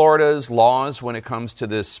think Florida's laws, when it comes to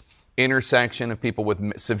this intersection of people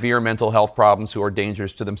with severe mental health problems who are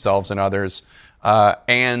dangerous to themselves and others,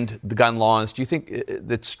 and the gun laws, do you think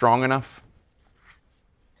it's strong enough?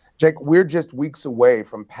 Jake, we're just weeks away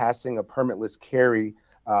from passing a permitless carry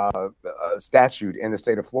statute in the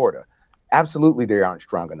state of Florida. Absolutely, they aren't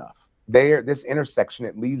strong enough. This intersection,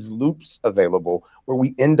 it leaves loops available where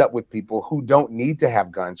we end up with people who don't need to have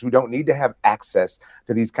guns, who don't need to have access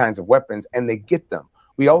to these kinds of weapons, and they get them.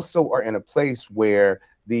 We also are in a place where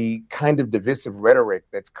the kind of divisive rhetoric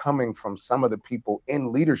that's coming from some of the people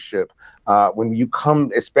in leadership, when you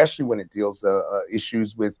come, especially when it deals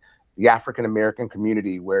issues with the African-American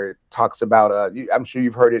community, where it talks about, I'm sure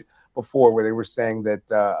you've heard it before, where they were saying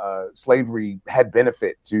that slavery had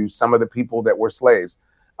benefit to some of the people that were slaves,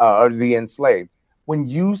 or the enslaved. When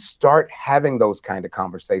you start having those kind of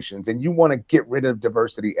conversations and you want to get rid of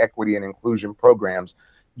diversity, equity, and inclusion programs,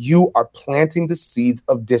 you are planting the seeds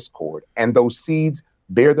of discord, and those seeds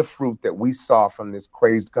bear the fruit that we saw from this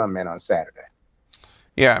crazed gunman on Saturday.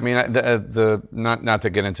 Yeah, I mean, not to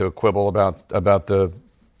get into a quibble about the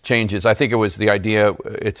changes. I think it was the idea.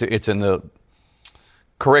 It's in the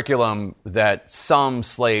curriculum that some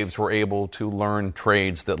slaves were able to learn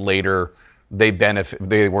trades that later they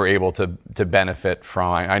were able to benefit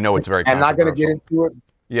from. I know it's very. I'm not going to get into it.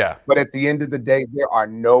 Yeah, but at the end of the day, there are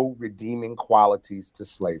no redeeming qualities to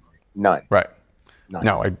slavery. None. Right.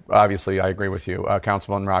 No, I agree with you.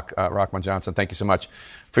 Councilman Rockman Johnson, thank you so much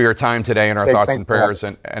for your time today, and our thoughts and prayers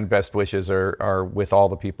and best wishes are with all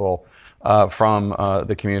the people from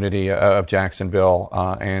the community of Jacksonville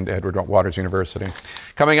and Edward Waters University.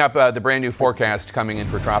 Coming up, the brand new forecast coming in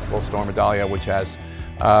for Tropical Storm Idalia, which has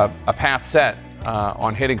a path set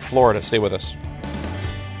on hitting Florida. Stay with us.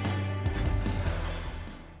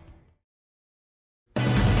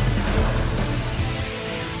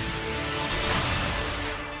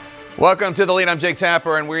 Welcome to The Lead. I'm Jake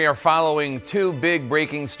Tapper, and we are following two big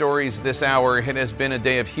breaking stories this hour. It has been a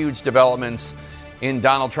day of huge developments in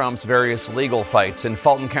Donald Trump's various legal fights. In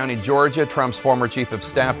Fulton County, Georgia, Trump's former chief of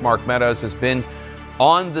staff, Mark Meadows, has been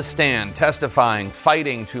on the stand testifying,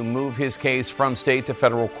 fighting to move his case from state to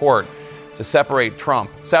federal court to separate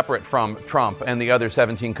from Trump and the other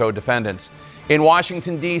 17 co-defendants. In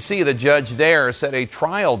Washington, D.C., the judge there set a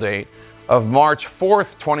trial date of March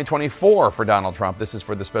 4th, 2024 for Donald Trump. This is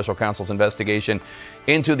for the special counsel's investigation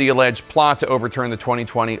into the alleged plot to overturn the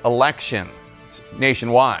 2020 election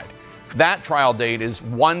nationwide. That trial date is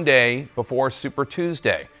one day before Super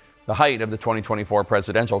Tuesday, the height of the 2024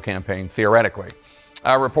 presidential campaign, theoretically.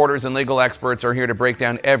 Our reporters and legal experts are here to break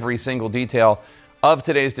down every single detail of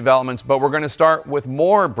today's developments, but we're going to start with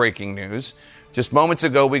more breaking news. Just moments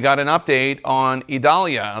ago, we got an update on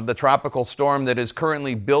Idalia, the tropical storm that is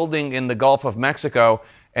currently building in the Gulf of Mexico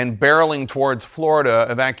and barreling towards Florida.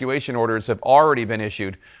 Evacuation orders have already been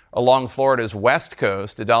issued along Florida's west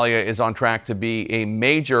coast. Idalia is on track to be a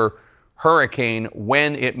major hurricane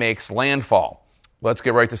when it makes landfall. Let's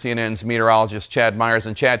get right to CNN's meteorologist, Chad Myers.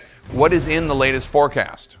 And Chad, what is in the latest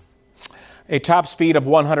forecast? A top speed of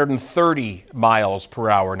 130 miles per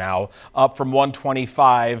hour now, up from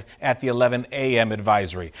 125 at the 11 a.m.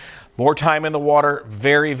 advisory. More time in the water,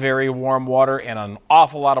 very, very warm water, and an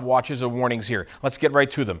awful lot of watches and warnings here. Let's get right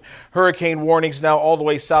to them. Hurricane warnings now all the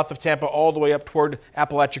way south of Tampa, all the way up toward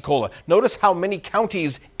Apalachicola. Notice how many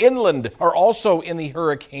counties inland are also in the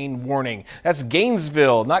hurricane warning. That's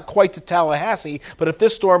Gainesville, not quite to Tallahassee, but if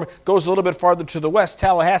this storm goes a little bit farther to the west,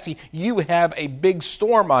 Tallahassee, you have a big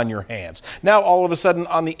storm on your hands. Now, all of a sudden,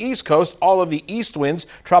 on the East Coast, all of the east winds,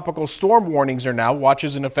 tropical storm warnings are now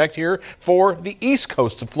watches in effect here for the east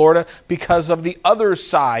coast of Florida because of the other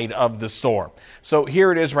side of the storm. So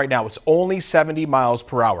here it is right now. It's only 70 miles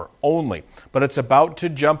per hour, only, but it's about to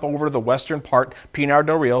jump over the western part, Pinar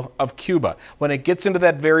del Rio, of Cuba. When it gets into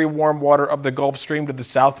that very warm water of the Gulf Stream to the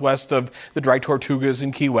southwest of the Dry Tortugas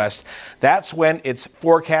in Key West, that's when it's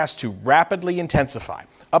forecast to rapidly intensify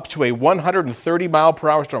up to a 130 mile per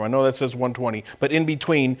hour storm. I know that says 120, but in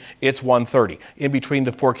between, it's 130, in between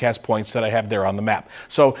the forecast points that I have there on the map.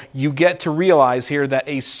 So you get to realize here that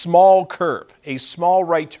a small curve, a small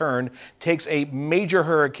right turn, takes a major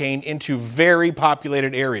hurricane into very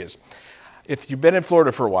populated areas. If you've been in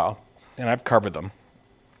Florida for a while, and I've covered them,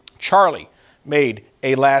 Charlie made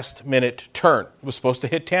a last-minute turn. It was supposed to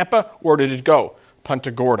hit Tampa. Where did it go? Punta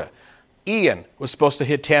Gorda. Ian was supposed to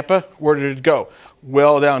hit Tampa. Where did it go?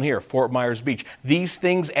 Well, down here, Fort Myers Beach. These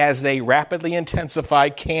things, as they rapidly intensify,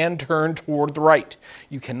 can turn toward the right.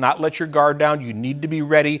 You cannot let your guard down. You need to be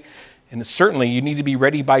ready. And certainly, you need to be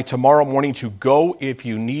ready by tomorrow morning to go if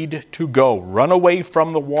you need to go. Run away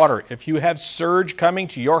from the water. If you have surge coming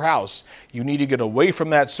to your house, you need to get away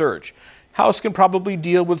from that surge. House can probably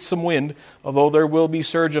deal with some wind, although there will be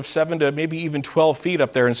surge of 7 to maybe even 12 feet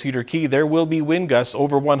up there in Cedar Key. There will be wind gusts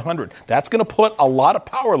over 100. That's going to put a lot of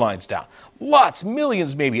power lines down. Lots,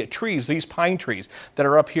 millions maybe, at trees, these pine trees that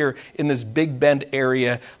are up here in this Big Bend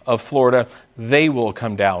area of Florida. They will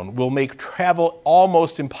come down, will make travel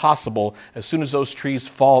almost impossible as soon as those trees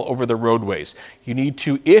fall over the roadways. You need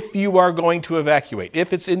to, if you are going to evacuate,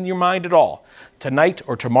 if it's in your mind at all, tonight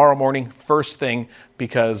or tomorrow morning, first thing,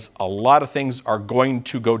 because a lot of things are going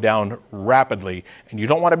to go down rapidly, and you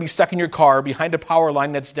don't want to be stuck in your car behind a power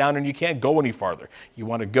line that's down and you can't go any farther. You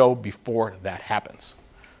want to go before that happens.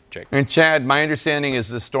 Jake. And Chad, my understanding is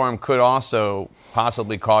the storm could also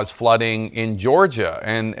possibly cause flooding in Georgia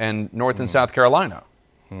and North and South Carolina.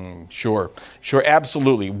 Sure,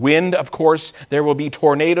 absolutely. Wind, of course. There will be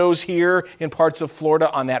tornadoes here in parts of Florida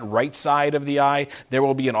on that right side of the eye. There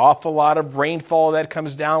will be an awful lot of rainfall that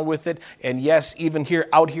comes down with it. And yes, even here,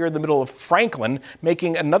 out here in the middle of Franklin,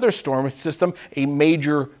 making another storm system, a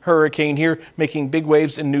major hurricane here, making big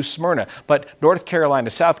waves in New Smyrna. But North Carolina,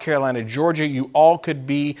 South Carolina, Georgia, you all could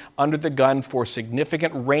be under the gun for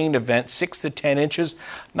significant rain events, 6 to 10 inches.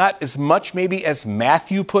 Not as much maybe as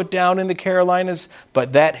Matthew put down in the Carolinas,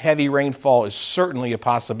 but that heavy rainfall is certainly a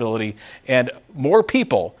possibility, and more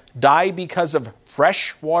people die because of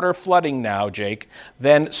freshwater flooding now, Jake,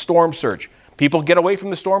 than storm surge. People get away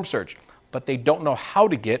from the storm surge, but they don't know how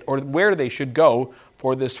to get or where they should go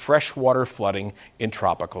for this freshwater flooding in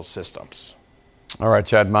tropical systems. All right,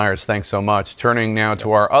 Chad Myers, thanks so much. Turning now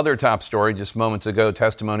to our other top story. Just moments ago,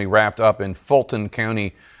 testimony wrapped up in Fulton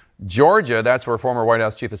County, Georgia. That's where former White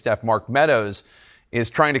House Chief of Staff Mark Meadows is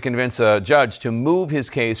trying to convince a judge to move his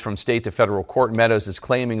case from state to federal court. Meadows is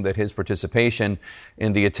claiming that his participation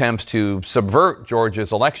in the attempts to subvert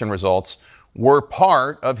Georgia's election results were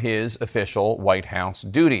part of his official White House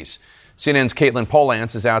duties. CNN's Caitlin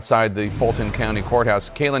Polance is outside the Fulton County Courthouse.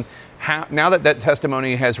 Caitlin, now that that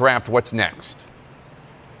testimony has wrapped, what's next?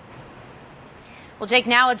 Well, Jake,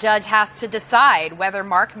 now a judge has to decide whether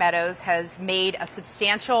Mark Meadows has made a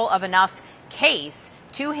substantial of enough case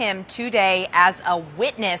to him today as a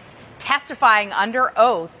witness testifying under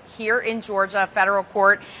oath here in Georgia federal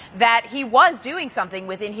court that he was doing something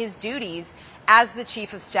within his duties as the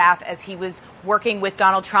chief of staff as he was working with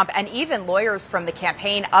Donald Trump, and even lawyers from the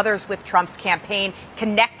campaign, others with Trump's campaign,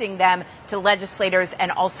 connecting them to legislators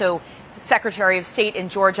and also Secretary of State in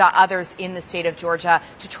Georgia, others in the state of Georgia,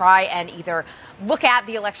 to try and either look at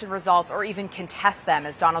the election results or even contest them,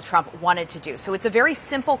 as Donald Trump wanted to do. So it's a very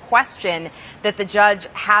simple question that the judge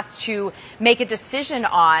has to make a decision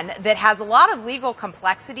on that has a lot of legal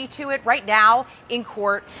complexity to it. Right now in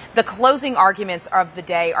court, the closing arguments of the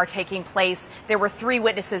day are taking place. There were 3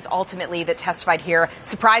 witnesses ultimately that testified here.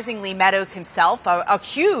 Surprisingly, Meadows himself, a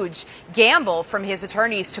huge gamble from his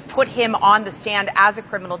attorneys to put him on the stand as a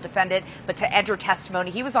criminal defendant, but to enter testimony.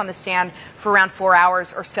 He was on the stand for around 4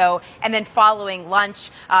 hours or so. And then following lunch,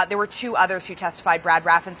 there were 2 others who testified. Brad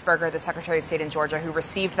Raffensperger, the Secretary of State in Georgia, who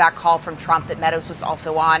received that call from Trump that Meadows was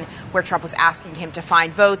also on, where Trump was asking him to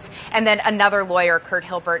find votes. And then another lawyer, Kurt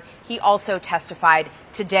Hilbert, he also testified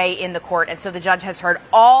today in the court. And so the judge has heard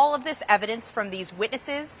all of this evidence from these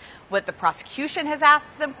witnesses, what the prosecution has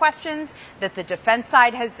asked them questions, that the defense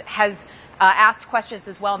side has asked questions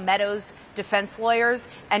as well, Meadows' defense lawyers,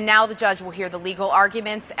 and now the judge will hear the legal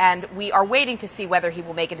arguments, and we are waiting to see whether he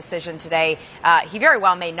will make a decision today. He very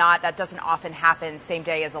well may not. That doesn't often happen same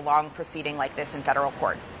day as a long proceeding like this in federal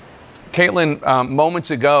court. Caitlin, moments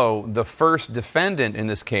ago, the first defendant in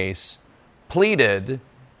this case pleaded,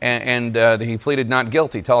 and he pleaded not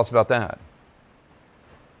guilty. Tell us about that.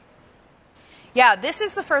 Yeah, this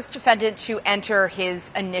is the first defendant to enter his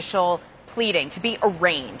initial pleading, to be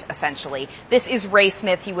arraigned, essentially. This is Ray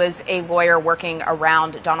Smith. He was a lawyer working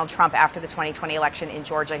around Donald Trump after the 2020 election in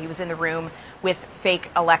Georgia. He was in the room with fake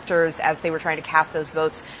electors as they were trying to cast those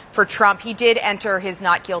votes for Trump. He did enter his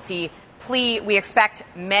not guilty plea. We expect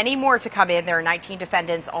many more to come in. There are 19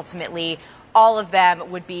 defendants ultimately. All of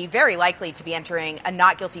them would be very likely to be entering a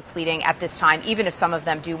not guilty pleading at this time, even if some of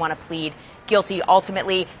them do want to plead guilty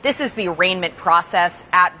ultimately. This is the arraignment process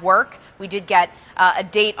at work. We did get a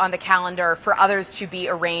date on the calendar for others to be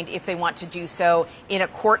arraigned if they want to do so in a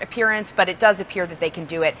court appearance, but it does appear that they can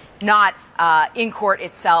do it not in court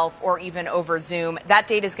itself or even over Zoom. That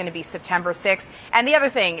date is going to be September 6th. And the other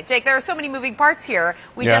thing, Jake, there are so many moving parts here.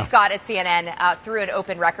 We just got at CNN through an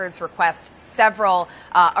open records request several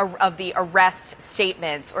of the arrest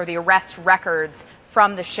statements or the arrest records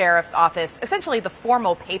from the sheriff's office, essentially the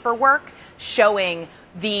formal paperwork showing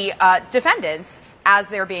the defendants as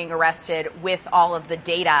they're being arrested with all of the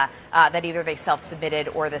data that either they self-submitted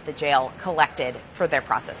or that the jail collected for their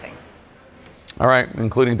processing. All right,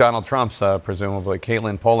 including Donald Trump's, presumably.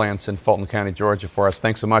 Caitlin Polance in Fulton County, Georgia, for us.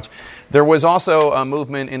 Thanks so much. There was also a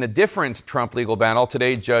movement in a different Trump legal battle.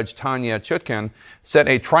 Today, Judge Tanya Chutkan set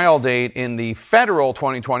a trial date in the federal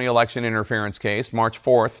 2020 election interference case, March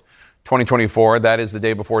 4th, 2024. That is the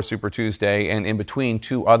day before Super Tuesday, and in between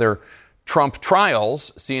 2 other Trump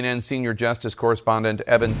trials. CNN senior justice correspondent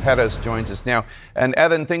Evan Perez joins us now. And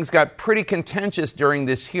Evan, things got pretty contentious during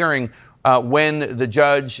this hearing when the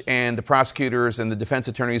judge and the prosecutors and the defense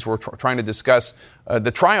attorneys were trying to discuss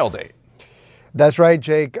the trial date. That's right,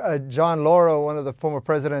 Jake. John Lauro, one of the former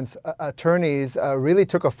president's attorneys, really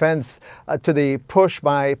took offense to the push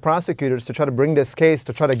by prosecutors to try to bring this case,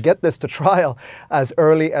 to try to get this to trial as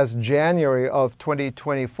early as January of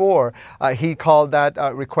 2024. He called that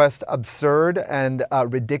request absurd and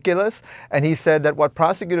ridiculous. And he said that what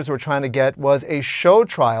prosecutors were trying to get was a show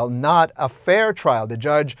trial, not a fair trial. The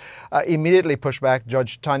judge immediately pushed back.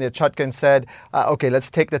 Judge Tanya Chutkan said, okay, let's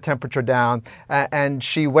take the temperature down. And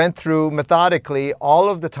she went through methodically all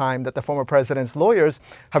of the time that the former president's lawyers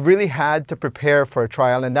have really had to prepare for a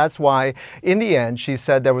trial. And that's why, in the end, she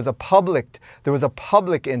said there was a public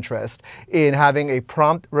interest in having a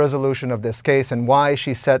prompt resolution of this case, and why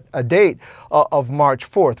she set a date of March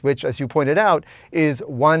 4th, which, as you pointed out, is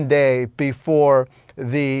one day before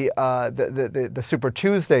the Super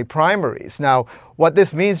Tuesday primaries. Now, what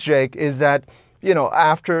this means, Jake, is that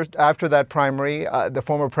after that primary, the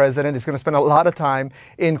former president is going to spend a lot of time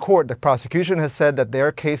in court. The prosecution has said that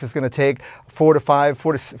their case is going to take 4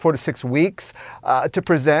 to 6 weeks to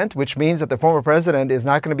present, which means that the former president is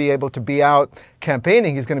not going to be able to be out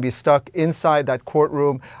campaigning. He's going to be stuck inside that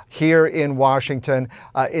courtroom here in Washington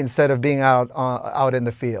instead of being out in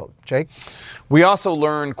the field. Jake? We also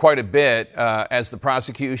learned quite a bit as the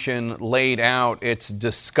prosecution laid out its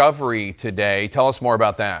discovery today. Tell us more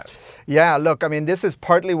about that. Yeah, look, I mean, this is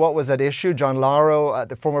partly what was at issue. John Lauro,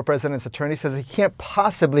 the former president's attorney, says he can't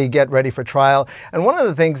possibly get ready for trial. And one of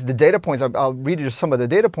the things, the data points, I'll read you just some of the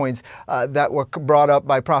data points that were brought up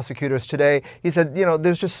by prosecutors today. He said,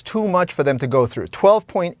 there's just too much for them to go through.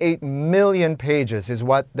 12.8 million pages is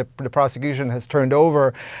what the prosecution has turned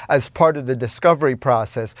over as part of the discovery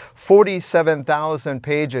process. 47,000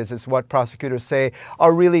 pages is what prosecutors say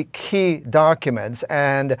are really key documents.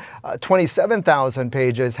 And 27,000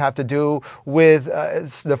 pages have to do with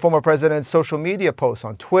the former president's social media posts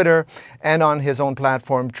on Twitter and on his own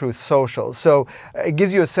platform, Truth Social. So it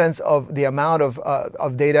gives you a sense of the amount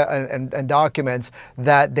of data and documents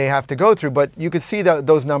that they have to go through. But you could see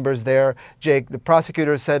those numbers there, Jake. The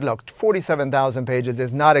prosecutors said, look, 47,000 pages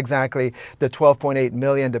is not exactly the 12.8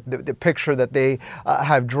 million, the picture that they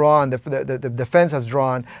have drawn, the defense has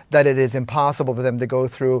drawn, that it is impossible for them to go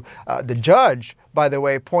through. The judge, by the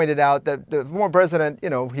way, pointed out that the former president,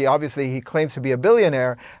 he claims to be a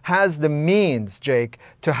billionaire, has the means, Jake,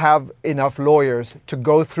 to have enough lawyers to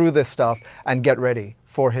go through this stuff and get ready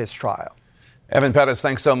for his trial. Evan Pettis,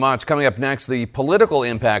 thanks so much. Coming up next, the political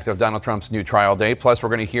impact of Donald Trump's new trial date. Plus, we're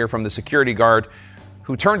going to hear from the security guard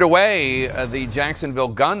who turned away the Jacksonville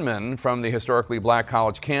gunman from the historically black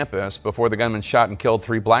college campus before the gunman shot and killed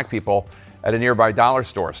 3 black people at a nearby dollar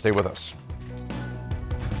store. Stay with us.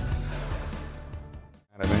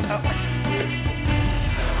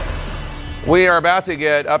 We are about to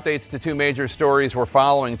get updates to 2 major stories we're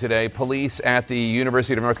following today. Police at the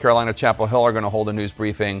University of North Carolina, Chapel Hill are going to hold a news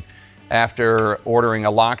briefing after ordering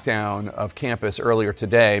a lockdown of campus earlier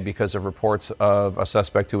today because of reports of a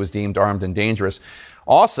suspect who was deemed armed and dangerous.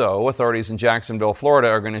 Also, authorities in Jacksonville, Florida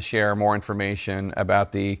are going to share more information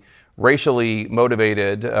about the racially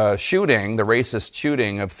motivated shooting, the racist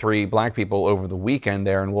shooting of 3 black people over the weekend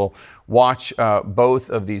there. And we'll watch both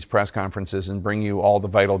of these press conferences and bring you all the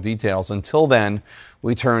vital details. Until then,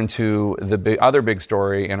 we turn to the other big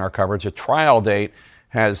story in our coverage. A trial date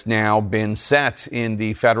has now been set in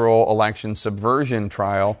the federal election subversion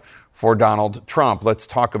trial for Donald Trump. Let's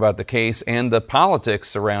talk about the case and the politics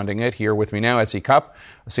surrounding it. Here with me now, S.E. Cupp,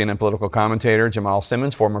 CNN political commentator, Jamal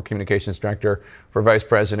Simmons, former communications director for Vice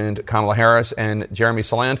President Kamala Harris, and Jeremy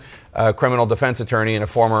Saland, a criminal defense attorney and a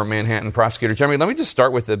former Manhattan prosecutor. Jeremy, let me just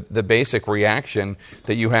start with the basic reaction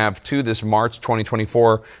that you have to this March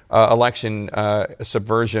 2024 election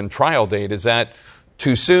subversion trial date. Is that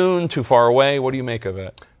too soon, too far away? What do you make of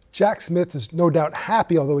it? Jack Smith is no doubt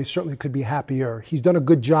happy, although he certainly could be happier. He's done a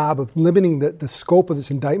good job of limiting the scope of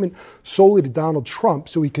this indictment solely to Donald Trump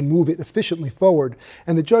so he can move it efficiently forward.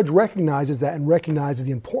 And the judge recognizes that and recognizes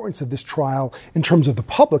the importance of this trial in terms of the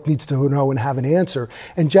public needs to know and have an answer.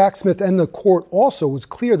 And Jack Smith and the court also was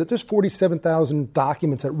clear that there's 47,000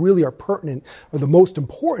 documents that really are pertinent or the most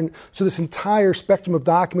important. So this entire spectrum of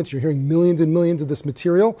documents, you're hearing millions and millions of this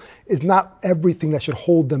material, is not everything that should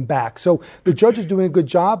hold them back. So the judge is doing a good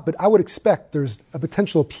job. But I would expect there's a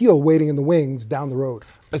potential appeal waiting in the wings down the road.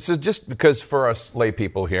 So just because for us lay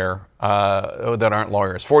people here that aren't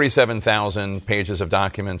lawyers, 47,000 pages of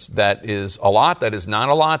documents, that is a lot, that is not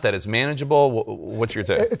a lot, that is manageable. What's your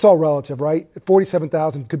take? It's all relative, right?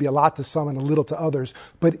 47,000 could be a lot to some and a little to others.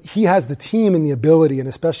 But he has the team and the ability, and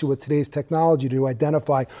especially with today's technology, to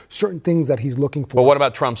identify certain things that he's looking for. But what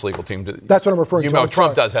about Trump's legal team? That's what I'm referring to. You know,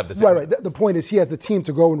 Trump does have the team. Right. The point is he has the team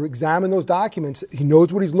to go and examine those documents. He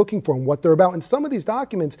knows what he's looking for and what they're about. And some of these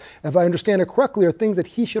documents, if I understand it correctly, are things that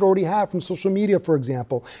he should already have from social media, for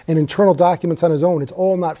example, and internal documents on his own. It's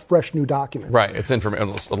all not fresh new documents. Right. It's information.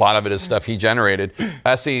 A lot of it is stuff he generated.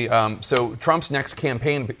 Essie, so Trump's next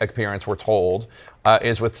campaign appearance, we're told,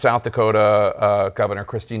 is with South Dakota Governor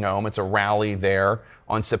Kristi Noem. It's a rally there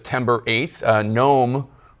on September 8th.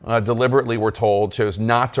 Noem deliberately, we're told, chose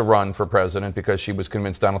not to run for president because she was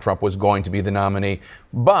convinced Donald Trump was going to be the nominee.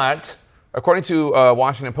 But according to a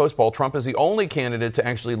Washington Post poll, Trump is the only candidate to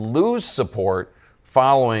actually lose support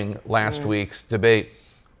following last week's debate.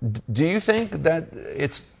 Do you think that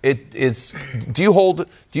do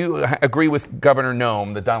you agree with Governor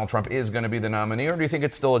Noem that Donald Trump is going to be the nominee, or do you think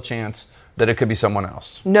it's still a chance that it could be someone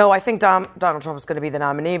else? No, I think Donald Trump is going to be the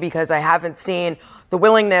nominee because I haven't seen the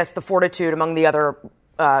willingness, the fortitude among the other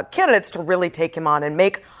candidates to really take him on and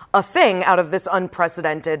make a thing out of this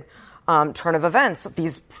unprecedented turn of events,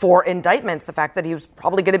 these 4 indictments, the fact that he was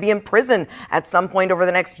probably going to be in prison at some point over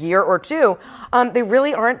the next year or two, they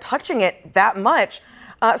really aren't touching it that much.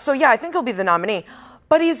 So yeah, I think he'll be the nominee.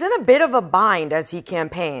 But he's in a bit of a bind as he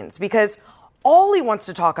campaigns because all he wants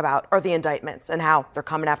to talk about are the indictments and how they're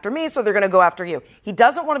coming after me, so they're going to go after you. He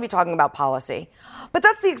doesn't want to be talking about policy. But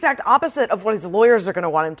that's the exact opposite of what his lawyers are going to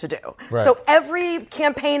want him to do. Right. So every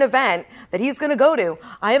campaign event that he's going to go to,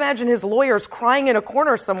 I imagine his lawyers crying in a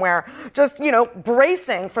corner somewhere, just,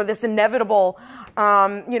 bracing for this inevitable,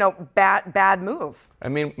 bad move. I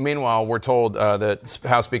mean, meanwhile, we're told that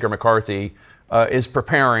House Speaker McCarthy is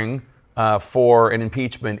preparing for an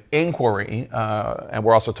impeachment inquiry. And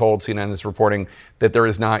we're also told, CNN is reporting, that there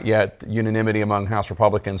is not yet unanimity among House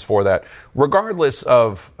Republicans for that. Regardless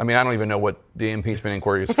of, I don't even know what the impeachment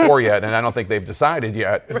inquiry is for yet, and I don't think they've decided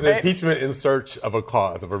yet. It's an impeachment in search of a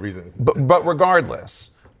cause, of a reason. But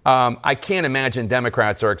regardless, I can't imagine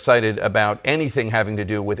Democrats are excited about anything having to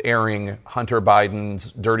do with airing Hunter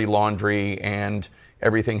Biden's dirty laundry and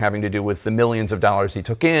everything having to do with the millions of dollars he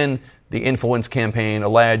took in, the influence campaign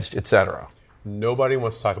alleged, etc. Nobody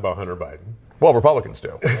wants to talk about Hunter Biden. Well, Republicans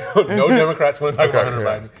do. No Democrats want to talk about Hunter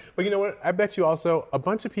Biden. But you know what? I bet you also a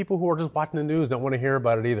bunch of people who are just watching the news don't want to hear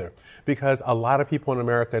about it either. Because a lot of people in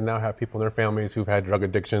America now have people in their families who've had drug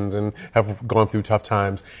addictions and have gone through tough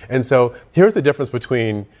times. And so here's the difference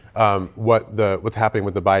between what's happening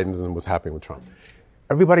with the Bidens and what's happening with Trump.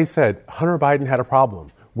 Everybody said Hunter Biden had a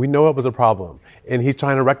problem. We know it was a problem, and he's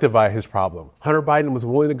trying to rectify his problem. Hunter Biden was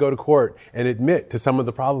willing to go to court and admit to some of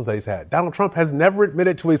the problems that he's had. Donald Trump has never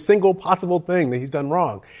admitted to a single possible thing that he's done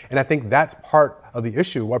wrong. And I think that's part of the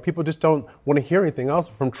issue, where people just don't want to hear anything else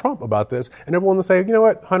from Trump about this. And they're willing to say, you know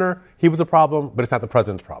what, Hunter, he was a problem, but it's not the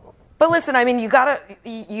president's problem. But listen,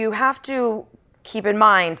 you have to keep in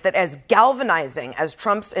mind that as galvanizing as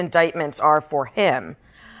Trump's indictments are for him,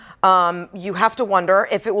 you have to wonder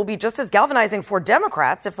if it will be just as galvanizing for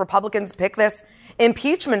Democrats if Republicans pick this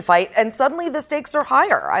impeachment fight and suddenly the stakes are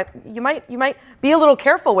higher. You might be a little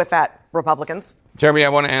careful with that, Republicans. Jeremy, I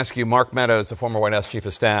want to ask you, Mark Meadows, the former White House chief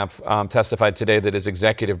of staff, testified today that his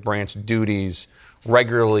executive branch duties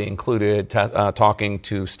regularly included talking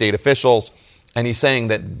to state officials. And he's saying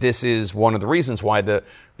that this is one of the reasons why the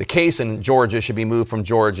case in Georgia should be moved from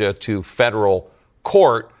Georgia to federal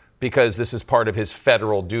court, because this is part of his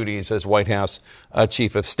federal duties as White House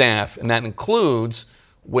chief of staff. And that includes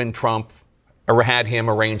when Trump had him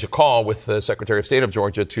arrange a call with the Secretary of State of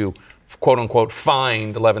Georgia to, quote unquote,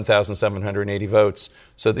 find 11,780 votes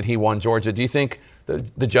so that he won Georgia. Do you think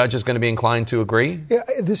the judge is going to be inclined to agree? Yeah,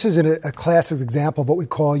 this is a classic example of what we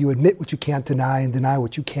call you admit what you can't deny and deny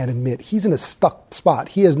what you can't admit. He's in a stuck spot.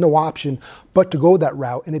 He has no option but to go that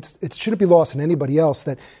route. And it shouldn't be lost on anybody else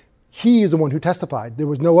that he is the one who testified. There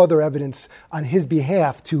was no other evidence on his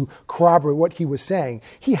behalf to corroborate what he was saying.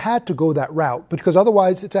 He had to go that route because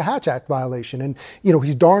otherwise it's a Hatch Act violation. And,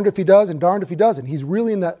 he's darned if he does and darned if he doesn't. He's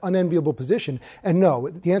really in that unenviable position. And no,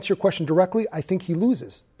 to answer your question directly, I think he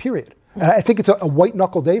loses, period. And I think it's a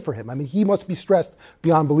white-knuckle day for him. He must be stressed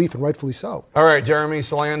beyond belief, and rightfully so. All right, Jeremy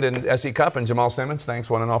Saland and S.E. Cupp and Jamal Simmons, thanks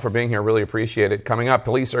one and all for being here. Really appreciate it. Coming up,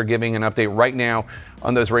 police are giving an update right now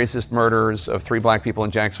on those racist murders of 3 black people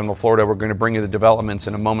in Jacksonville, Florida. We're going to bring you the developments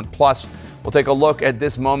in a moment. Plus, we'll take a look at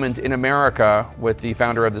this moment in America with the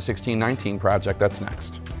founder of the 1619 Project. That's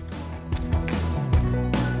next.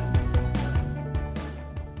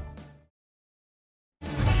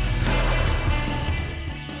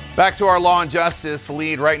 Back to our law and justice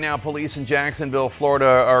lead. Right now, police in Jacksonville, Florida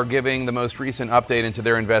are giving the most recent update into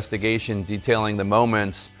their investigation, detailing the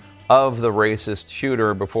moments of the racist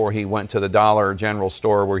shooter before he went to the Dollar General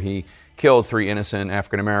store where he killed 3 innocent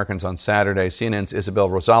African Americans on Saturday. CNN's Isabel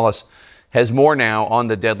Rosales has more now on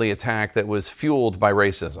the deadly attack that was fueled by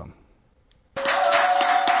racism.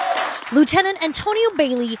 Lieutenant Antonio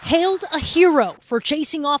Bailey hailed a hero for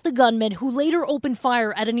chasing off the gunman who later opened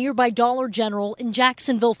fire at a nearby Dollar General in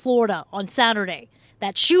Jacksonville, Florida on Saturday.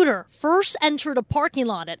 That shooter first entered a parking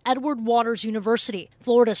lot at Edward Waters University,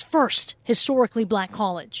 Florida's first historically black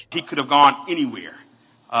college. He could have gone anywhere.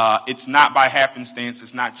 It's not by happenstance.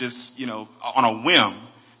 It's not just, on a whim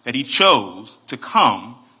that he chose to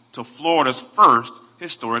come to Florida's first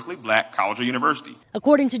historically black college or university.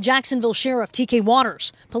 According to Jacksonville Sheriff T.K.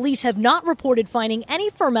 Waters, police have not reported finding any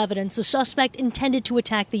firm evidence the suspect intended to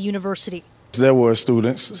attack the university. There were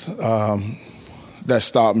students that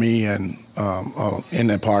stopped me and in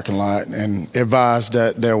the parking lot and advised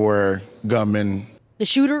that there were gunmen. The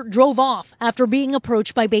shooter drove off after being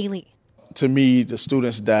approached by Bailey. To me, the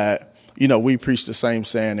students that, we preach the same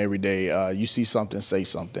saying every day, you see something, say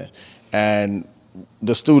something. And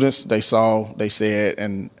the students, they saw, they said,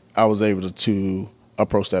 and I was able to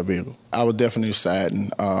approach that vehicle. I was definitely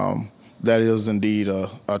saddened. That is indeed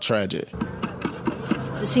a tragedy.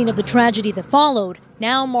 The scene of the tragedy that followed,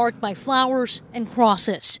 now marked by flowers and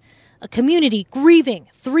crosses. A community grieving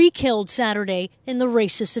 3 killed Saturday in the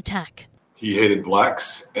racist attack. He hated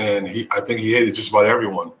blacks, and I think he hated just about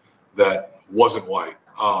everyone that wasn't white.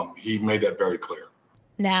 He made that very clear.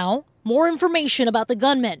 Now, more information about the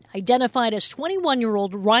gunman, identified as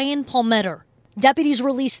 21-year-old Ryan Palmeter. Deputies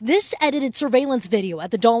released this edited surveillance video at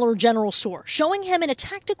the Dollar General store, showing him in a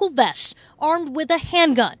tactical vest, armed with a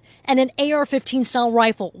handgun and an AR-15-style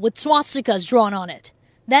rifle with swastikas drawn on it.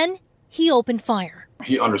 Then, he opened fire.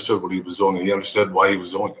 He understood what he was doing, and he understood why he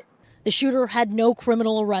was doing it. The shooter had no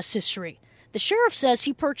criminal arrest history. The sheriff says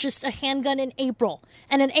he purchased a handgun in April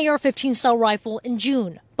and an AR-15-style rifle in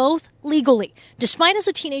June, both legally, despite as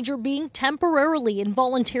a teenager being temporarily and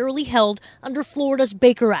voluntarily held under Florida's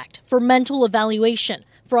Baker Act for mental evaluation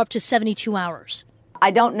for up to 72 hours.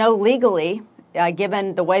 I don't know legally,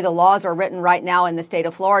 given the way the laws are written right now in the state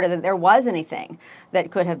of Florida, that there was anything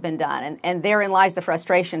that could have been done. And therein lies the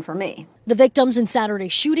frustration for me. The victims in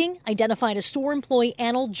Saturday's shooting identified as store employee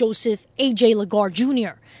Arnold Joseph A.J. Lagar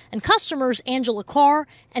Jr. and customers Angela Carr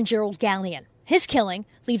and Gerald Gallion. His killing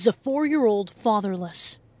leaves a 4-year-old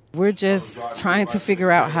fatherless. We're just trying to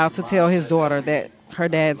figure out how to tell his daughter that her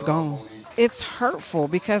dad's gone. It's hurtful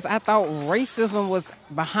because I thought racism was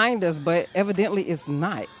behind us, but evidently it's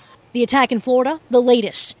not. The attack in Florida, the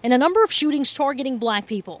latest in a number of shootings targeting black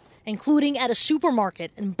people, including at a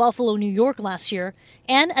supermarket in Buffalo, New York last year,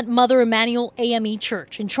 and at Mother Emanuel AME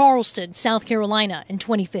Church in Charleston, South Carolina in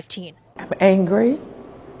 2015. I'm angry,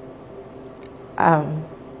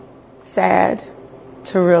 sad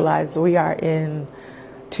to realize we are in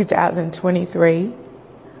 2023,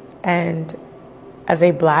 and as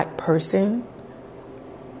a black person,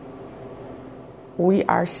 we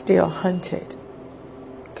are still hunted.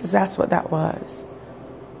 Because that's what that was.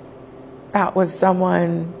 That was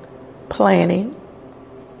someone planning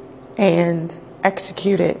and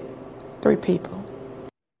executed 3 people.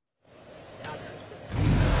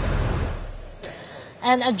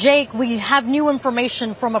 And Jake, we have new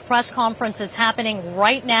information from a press conference that's happening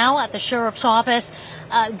right now at the sheriff's office.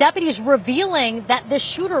 Deputies revealing that the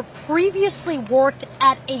shooter previously worked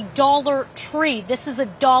at a Dollar Tree. This is a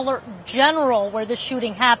Dollar General where the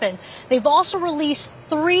shooting happened. They've also released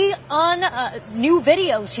 3 new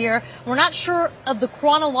videos here. We're not sure of the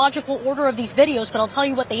chronological order of these videos, but I'll tell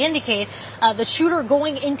you what they indicate. The shooter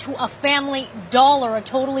going into a Family Dollar, a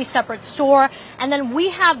totally separate store. And then we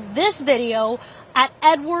have this video at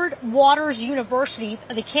Edward Waters University,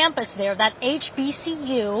 the campus there, that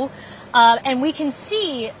HBCU, and we can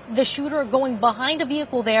see the shooter going behind a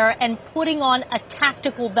vehicle there and putting on a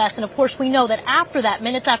tactical vest. And of course, we know that after that,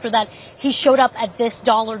 minutes after that, he showed up at this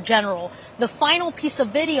Dollar General. The final piece of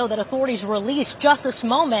video that authorities released just this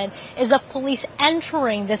moment is of police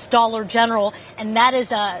entering this Dollar General, and that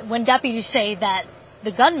is when deputies say that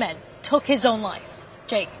the gunman took his own life.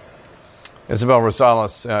 Jake. Isabel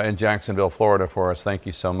Rosales in Jacksonville, Florida for us. Thank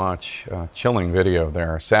you so much. Chilling video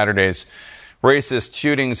there. Saturday's racist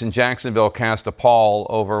shootings in Jacksonville cast a pall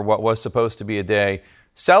over what was supposed to be a day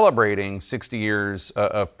celebrating 60 years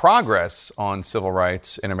of progress on civil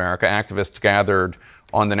rights in America. Activists gathered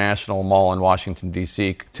on the National Mall in Washington,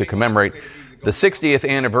 D.C. to commemorate the 60th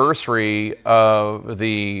anniversary of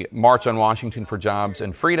the March on Washington for Jobs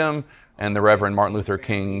and Freedom and the Reverend Martin Luther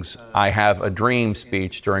King's I Have a Dream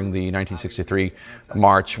speech during the 1963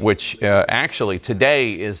 march, which actually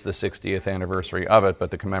today is the 60th anniversary of it,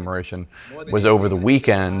 but the commemoration was over the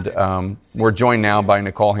weekend. We're joined now by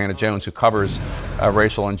Nicole Hannah-Jones, who covers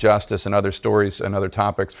racial injustice and other stories and other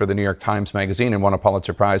topics for the New York Times Magazine and won a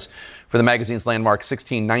Pulitzer Prize for the magazine's landmark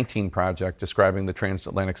 1619 project describing the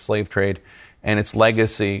transatlantic slave trade and its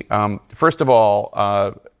legacy. First of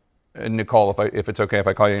all, Nicole, if it's okay if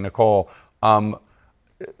I call you Nicole,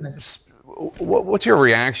 what's your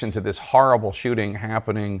reaction to this horrible shooting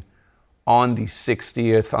happening on the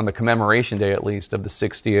 60th, on the commemoration day at least, of the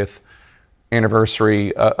 60th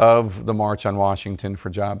anniversary of the March on Washington for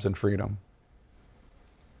Jobs and Freedom?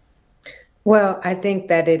 Well, I think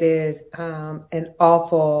that it is an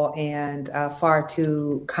awful and far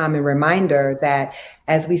too common reminder that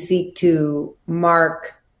as we seek to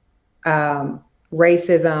mark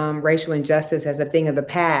racism, racial injustice as a thing of the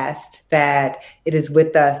past, that it is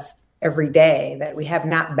with us every day, that we have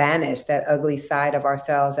not banished that ugly side of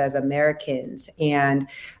ourselves as Americans. And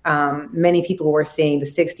many people were seeing the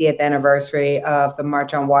 60th anniversary of the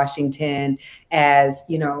March on Washington as,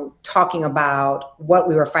 talking about what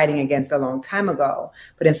we were fighting against a long time ago.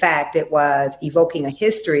 But in fact, it was evoking a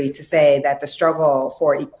history to say that the struggle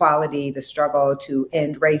for equality, the struggle to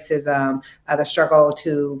end racism, the struggle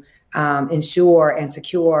to ensure and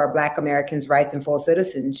secure Black Americans' rights and full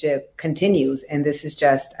citizenship continues. And this is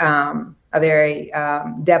just a very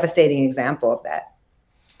devastating example of that.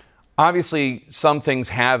 Obviously, some things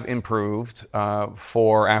have improved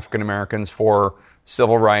for African Americans, for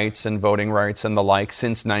civil rights and voting rights and the like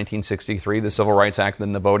since 1963, the Civil Rights Act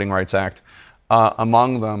and the Voting Rights Act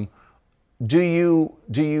among them. Do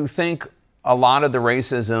you think a lot of the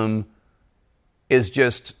racism is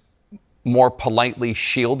just more politely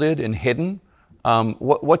shielded and hidden?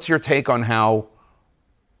 What's your take on how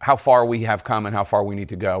far we have come and how far we need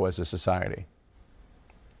to go as a society?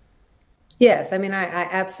 Yes, I mean, I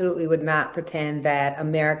absolutely would not pretend that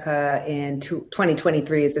America in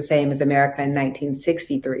 2023 is the same as America in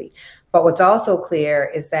 1963. But what's also clear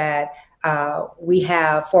is that we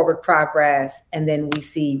have forward progress and then we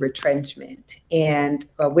see retrenchment. And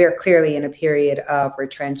we're clearly in a period of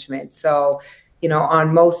retrenchment. So,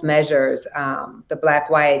 on most measures, the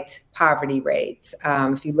Black-white poverty rates,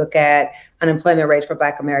 if you look at unemployment rates for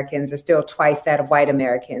Black Americans, they're still twice that of white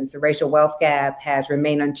Americans. The racial wealth gap has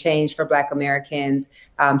remained unchanged for Black Americans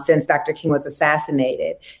since Dr. King was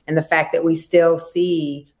assassinated. And the fact that we still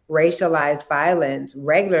see racialized violence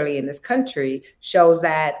regularly in this country shows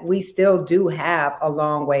that we still do have a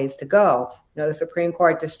long ways to go. The Supreme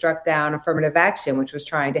Court just struck down affirmative action, which was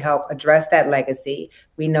trying to help address that legacy.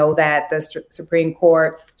 We know that the Supreme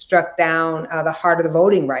Court struck down the heart of the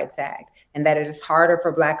Voting Rights Act, and that it is harder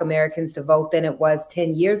for Black Americans to vote than it was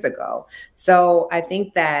 10 years ago. So I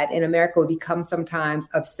think that in America, we become sometimes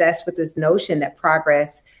obsessed with this notion that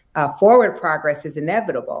forward progress is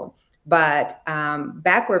inevitable. But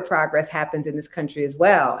backward progress happens in this country as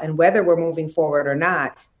well. And whether we're moving forward or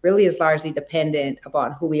not really is largely dependent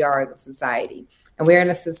upon who we are as a society. And we're in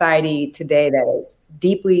a society today that is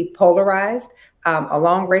deeply polarized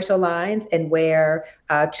along racial lines, and where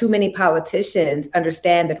too many politicians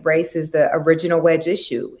understand that race is the original wedge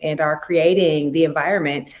issue and are creating the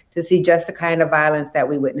environment to see just the kind of violence that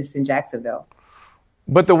we witnessed in Jacksonville.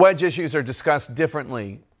 But the wedge issues are discussed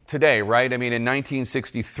differently today, right? I mean, in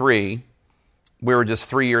 1963, we were just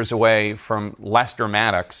 3 years away from Lester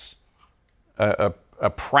Maddox, a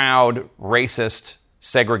proud racist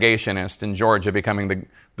segregationist in Georgia, becoming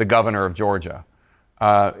the governor of Georgia.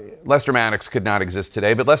 Lester Maddox could not exist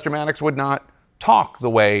today, but Lester Maddox would not talk the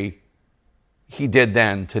way he did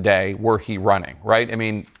then today were he running, right? I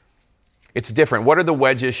mean, it's different. What are the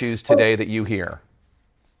wedge issues today that you hear?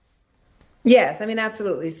 Yes, I mean,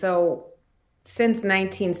 absolutely. So since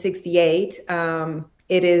 1968,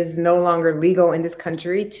 it is no longer legal in this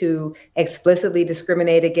country to explicitly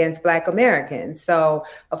discriminate against Black Americans. So,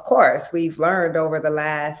 of course, we've learned over the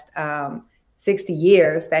last 60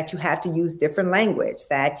 years that you have to use different language,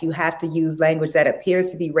 that you have to use language that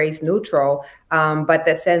appears to be race neutral, but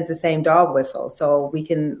that sends the same dog whistle. So we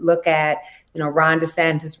can look at, Ron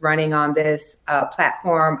DeSantis running on this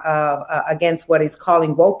platform of against what he's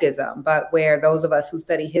calling wokeism, but where those of us who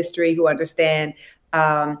study history, who understand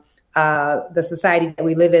the society that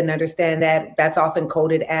we live in, understand that that's often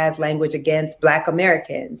coded as language against Black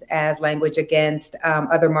Americans, as language against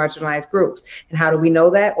other marginalized groups. And how do we know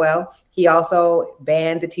that? Well, he also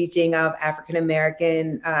banned the teaching of African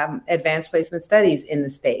American advanced placement studies in the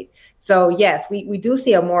state. So yes, we do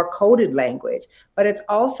see a more coded language, but it's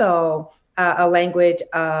also a language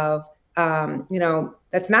of,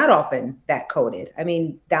 that's not often that coded. I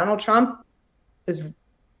mean, Donald Trump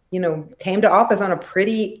came to office on a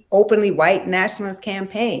pretty openly white nationalist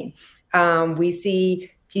campaign. We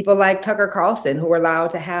see people like Tucker Carlson, who are allowed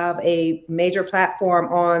to have a major platform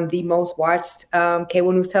on the most watched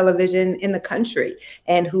cable news television in the country,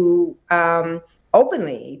 and who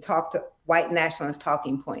openly talked to white nationalist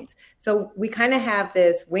talking points. So we kind of have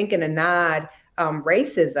this wink and a nod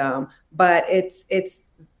racism, but it's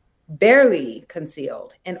barely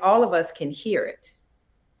concealed, and all of us can hear it.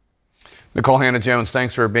 Nikole Hannah-Jones,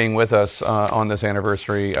 thanks for being with us on this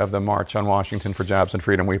anniversary of the March on Washington for Jobs and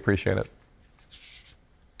Freedom. We appreciate it.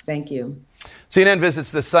 Thank you. CNN visits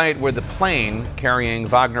the site where the plane carrying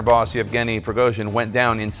Wagner boss Yevgeny Prigozhin went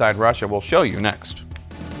down inside Russia. We'll show you next.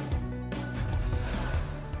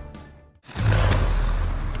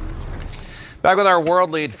 Back with our world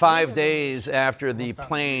lead 5 days after the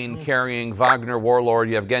plane carrying Wagner warlord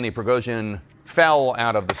Yevgeny Prigozhin fell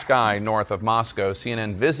out of the sky north of Moscow.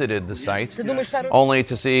 CNN visited the site only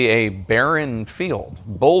to see a barren field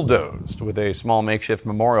bulldozed with a small makeshift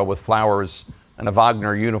memorial with flowers and a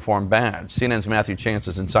Wagner uniform badge. CNN's Matthew Chance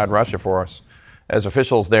is inside Russia for us, as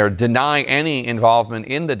officials there deny any involvement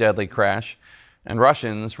in the deadly crash, and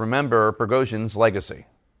Russians remember Prigozhin's legacy.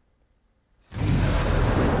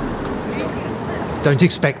 Don't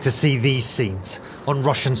expect to see these scenes on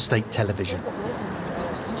Russian state television.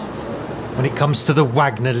 When it comes to the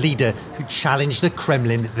Wagner leader who challenged the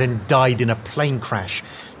Kremlin, then died in a plane crash,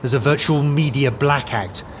 there's a virtual media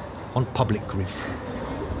blackout on public grief.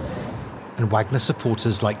 And Wagner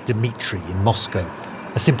supporters like Dmitry in Moscow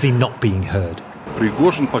are simply not being heard.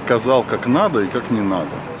 Prigozhin показал, как надо и как не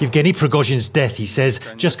надо. Yevgeny Prigozhin's death, he says,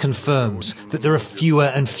 just confirms that there are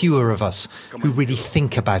fewer and fewer of us who really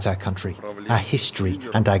think about our country, our history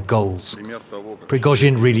and our goals.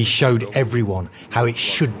 Prigozhin really showed everyone how it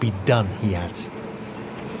should be done, he adds.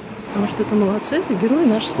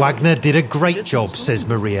 Wagner did a great job, says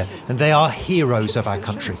Maria, and they are heroes of our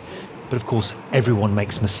country. But of course, everyone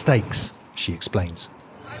makes mistakes, she explains.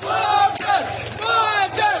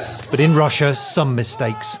 But in Russia, some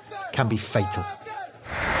mistakes can be fatal.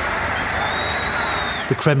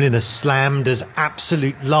 The Kremlin has slammed as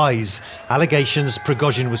absolute lies allegations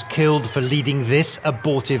Prigozhin was killed for leading this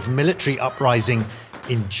abortive military uprising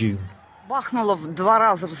in June. But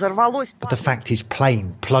the fact his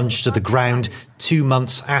plane plunged to the ground 2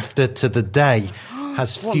 months after to the day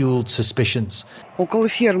has fueled suspicions.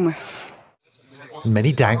 And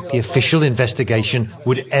many doubt the official investigation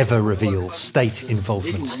would ever reveal state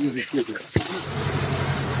involvement.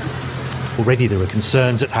 Already there are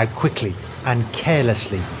concerns at how quickly and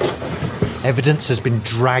carelessly evidence has been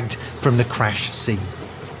dragged from the crash scene.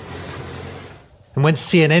 And when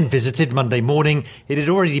CNN visited Monday morning, it had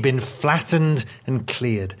already been flattened and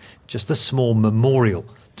cleared, just a small memorial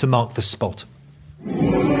to mark the spot.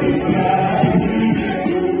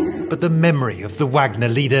 But the memory of the Wagner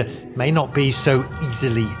leader may not be so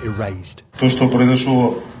easily erased.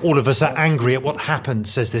 All of us are angry at what happened,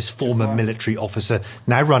 says this former military officer,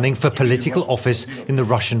 now running for political office in the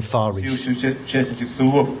Russian Far East.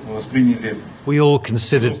 We all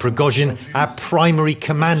considered Prigozhin our primary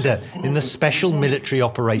commander in the special military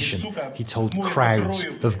operation, he told crowds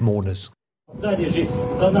of mourners. The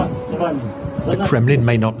Kremlin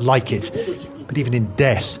may not like it, but even in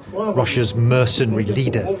death, Russia's mercenary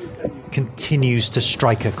leader continues to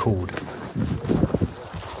strike a chord.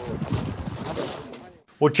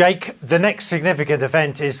 Well, Jake, the next significant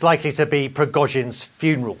event is likely to be Prigozhin's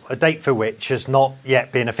funeral, a date for which has not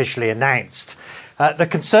yet been officially announced. The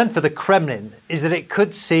concern for the Kremlin is that it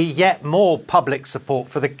could see yet more public support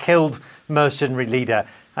for the killed mercenary leader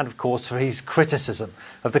and, of course, for his criticism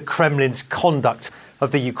of the Kremlin's conduct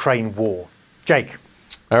of the Ukraine war. Jake.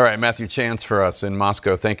 All right, Matthew Chance for us in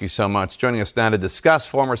Moscow. Thank you so much. Joining us now to discuss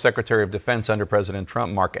former Secretary of Defense under President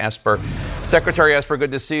Trump, Mark Esper. Secretary Esper,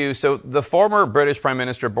 good to see you. So the former British Prime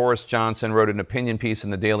Minister Boris Johnson wrote an opinion piece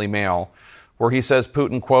in the Daily Mail where he says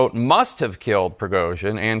Putin, quote, must have killed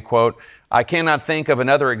Prigozhin and, quote, I cannot think of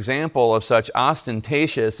another example of such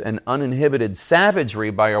ostentatious and uninhibited savagery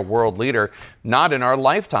by a world leader, not in our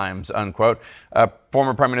lifetimes, unquote.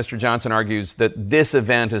 Former Prime Minister Johnson argues that this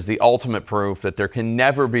event is the ultimate proof that there can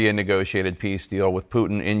never be a negotiated peace deal with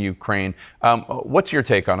Putin in Ukraine. What's your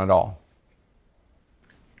take on it all?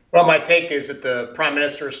 Well, my take is that the Prime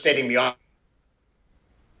Minister is stating the obvious.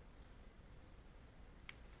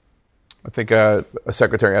 I think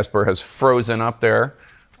Secretary Esper has frozen up there.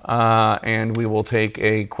 And we will take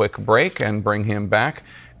a quick break and bring him back.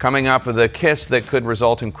 Coming up, the kiss that could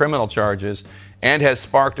result in criminal charges and has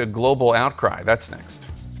sparked a global outcry. That's next.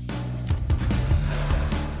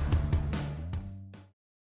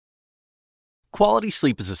 Quality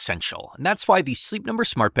sleep is essential, and that's why the Sleep Number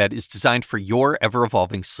Smart Bed is designed for your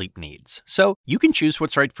ever-evolving sleep needs. So you can choose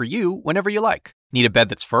what's right for you whenever you like. Need a bed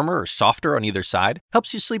that's firmer or softer on either side?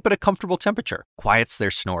 Helps you sleep at a comfortable temperature. Quiets their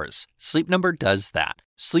snores. Sleep Number does that.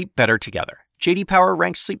 Sleep better together. J.D. Power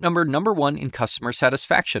ranks Sleep Number #1 in customer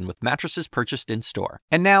satisfaction with mattresses purchased in-store.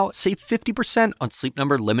 And now, save 50% on Sleep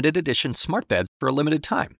Number limited edition smart beds for a limited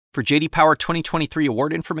time. For J.D. Power 2023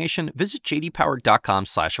 award information, visit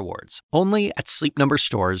jdpower.com/awards. Only at Sleep Number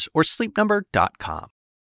stores or sleepnumber.com.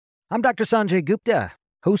 I'm Dr. Sanjay Gupta,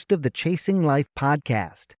 host of the Chasing Life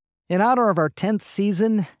podcast. In honor of our 10th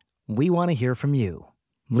season, we want to hear from you.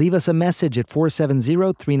 Leave us a message at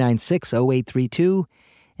 470-396-0832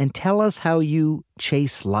 and tell us how you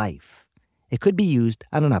chase life. It could be used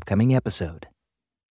on an upcoming episode.